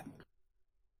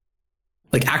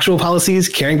like actual policies,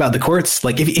 caring about the courts,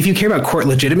 like if you care about court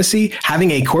legitimacy,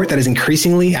 having a court that is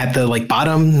increasingly at the like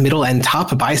bottom, middle, and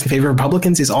top biased in favor of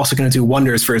Republicans is also going to do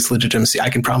wonders for its legitimacy. I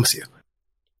can promise you.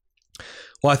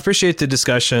 Well, I appreciate the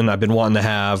discussion. I've been wanting to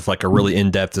have like a really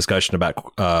in-depth discussion about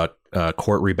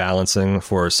court rebalancing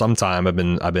for some time.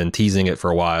 I've been teasing it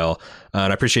for a while,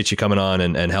 and I appreciate you coming on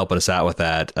and helping us out with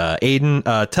that. Aidan,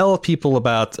 tell people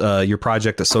about your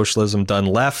project at Socialism Done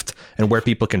Left and where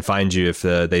people can find you if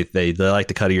they like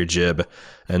the cut of your jib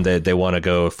and they want to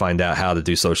go find out how to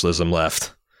do socialism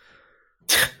left.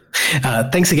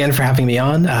 Thanks again for having me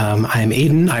on. I'm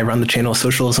Aidan. I run the channel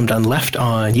Socialism Done Left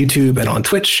on YouTube and on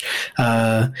Twitch.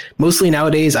 Mostly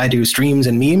nowadays I do streams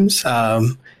and memes.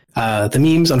 The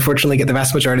memes, unfortunately, get the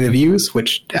vast majority of the views,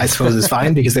 which I suppose is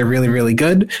fine because they're really, really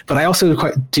good. But I also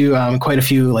do quite a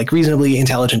few like reasonably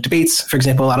intelligent debates. For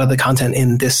example, a lot of the content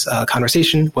in this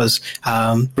conversation was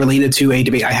related to a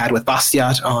debate I had with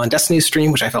Bastiat on Destiny's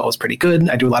stream, which I felt was pretty good.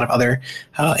 I do a lot of other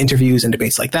interviews and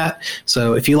debates like that.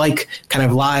 So if you like kind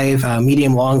of live,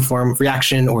 medium, long form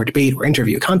reaction or debate or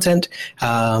interview content,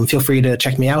 feel free to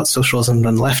check me out, Socialism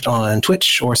Done Left on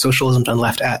Twitch or Socialism Done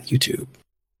Left at YouTube.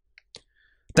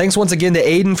 Thanks once again to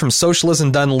Aidan from Socialism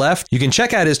Done Left. You can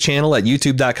check out his channel at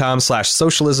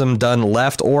youtube.com/socialism done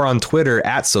left or on Twitter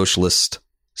at socialism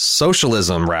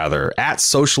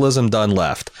done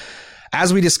left.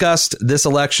 As we discussed, this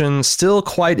election still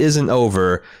quite isn't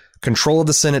over. Control of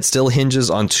the Senate still hinges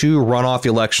on two runoff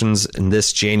elections in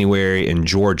this January in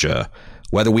Georgia.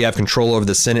 Whether we have control over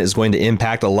the Senate is going to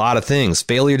impact a lot of things.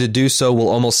 Failure to do so will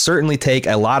almost certainly take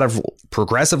a lot of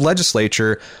progressive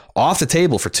legislature off the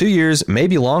table for 2 years,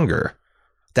 maybe longer.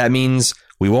 That means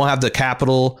we won't have the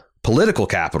political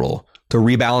capital, to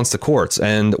rebalance the courts,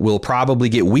 and we'll probably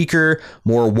get weaker,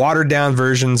 more watered down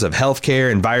versions of healthcare,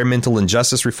 environmental, and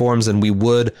justice reforms than we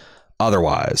would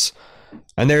otherwise.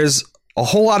 And there's a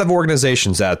whole lot of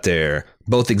organizations out there,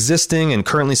 both existing and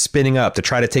currently spinning up, to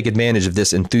try to take advantage of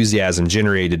this enthusiasm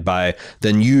generated by the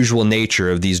unusual nature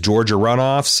of these Georgia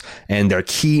runoffs and their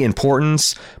key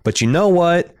importance. But you know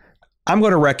what? I'm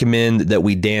going to recommend that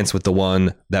we dance with the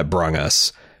one that brung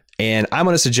us. And I'm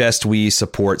going to suggest we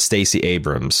support Stacey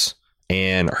Abrams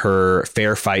and her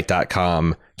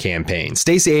fairfight.com campaign.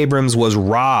 Stacey Abrams was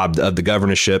robbed of the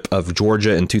governorship of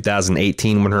Georgia in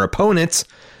 2018 when her opponent,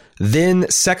 then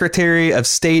Secretary of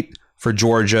State for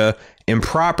Georgia,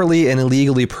 improperly and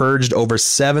illegally purged over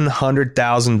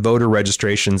 700,000 voter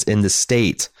registrations in the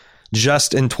state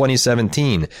just in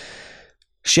 2017.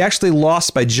 She actually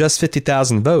lost by just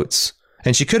 50,000 votes,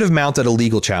 and she could have mounted a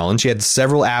legal challenge. She had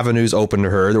several avenues open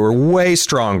to her that were way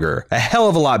stronger, a hell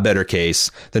of a lot better case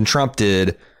than Trump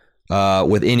did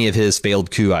with any of his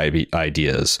failed coup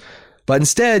ideas. But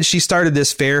instead, she started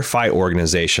this Fair Fight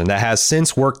organization that has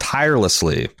since worked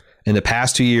tirelessly in the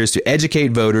past 2 years to educate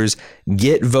voters,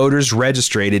 get voters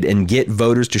registered, and get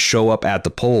voters to show up at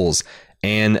the polls.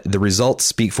 And the results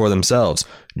speak for themselves.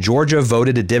 Georgia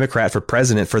voted a Democrat for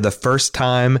president for the first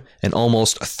time in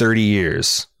almost 30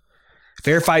 years.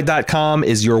 Fairfight.com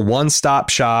is your one-stop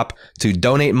shop to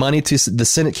donate money to the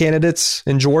Senate candidates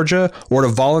in Georgia or to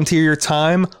volunteer your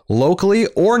time locally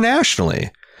or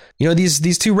nationally. You know,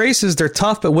 these two races, they're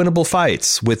tough but winnable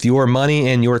fights with your money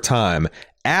and your time.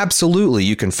 Absolutely,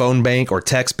 you can phone bank or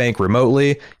text bank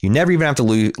remotely. You never even have to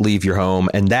leave your home,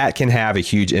 and that can have a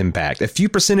huge impact. A few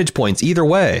percentage points either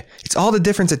way. It's all the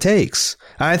difference it takes.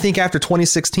 And I think after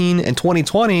 2016 and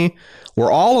 2020,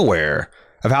 we're all aware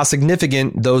of how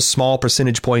significant those small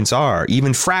percentage points are.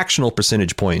 Even fractional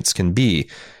percentage points can be.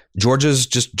 Georgia's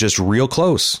just real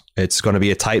close. It's going to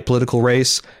be a tight political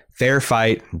race.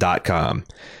 Fairfight.com.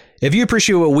 If you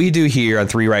appreciate what we do here on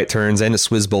Three Right Turns and the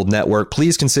Swizbold Network,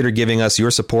 please consider giving us your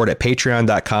support at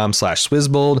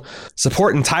patreon.com/Swizbold.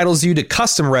 Support entitles you to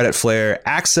custom Reddit flair,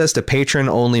 access to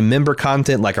patron-only member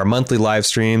content like our monthly live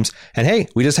streams. And hey,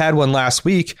 we just had one last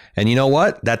week. And you know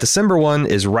what? That December one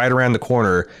is right around the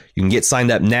corner. You can get signed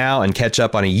up now and catch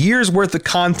up on a year's worth of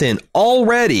content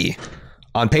already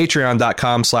on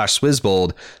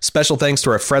patreon.com/Swizzbold. Special thanks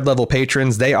to our Fred level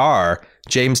patrons. They are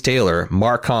James Taylor,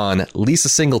 Mark Hahn, Lisa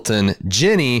Singleton,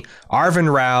 Jenny,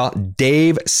 Arvin Rao,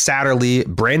 Dave Satterley,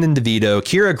 Brandon DeVito,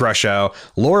 Kira Grushow,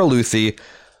 Laura Luthi,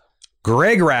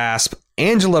 Greg Rasp,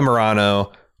 Angela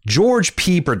Morano, George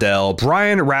P. Burdell,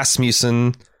 Brian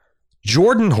Rasmussen,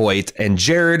 Jordan Hoyt, and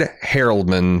Jared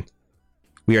Haroldman.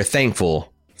 We are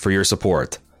thankful for your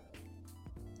support.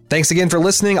 Thanks again for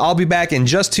listening. I'll be back in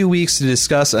just 2 weeks to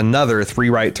discuss another 3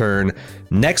 Right Turn.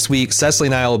 Next week, Cecily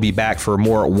and I will be back for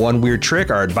more One Weird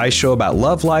Trick, our advice show about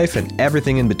love life and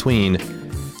everything in between.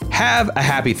 Have a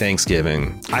happy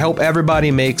Thanksgiving. I hope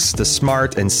everybody makes the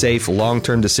smart and safe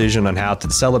long-term decision on how to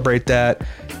celebrate that.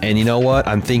 And you know what?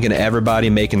 I'm thinking of everybody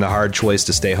making the hard choice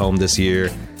to stay home this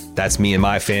year. That's me and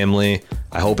my family.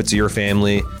 I hope it's your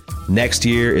family. Next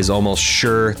year is almost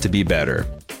sure to be better.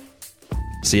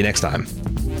 See you next time.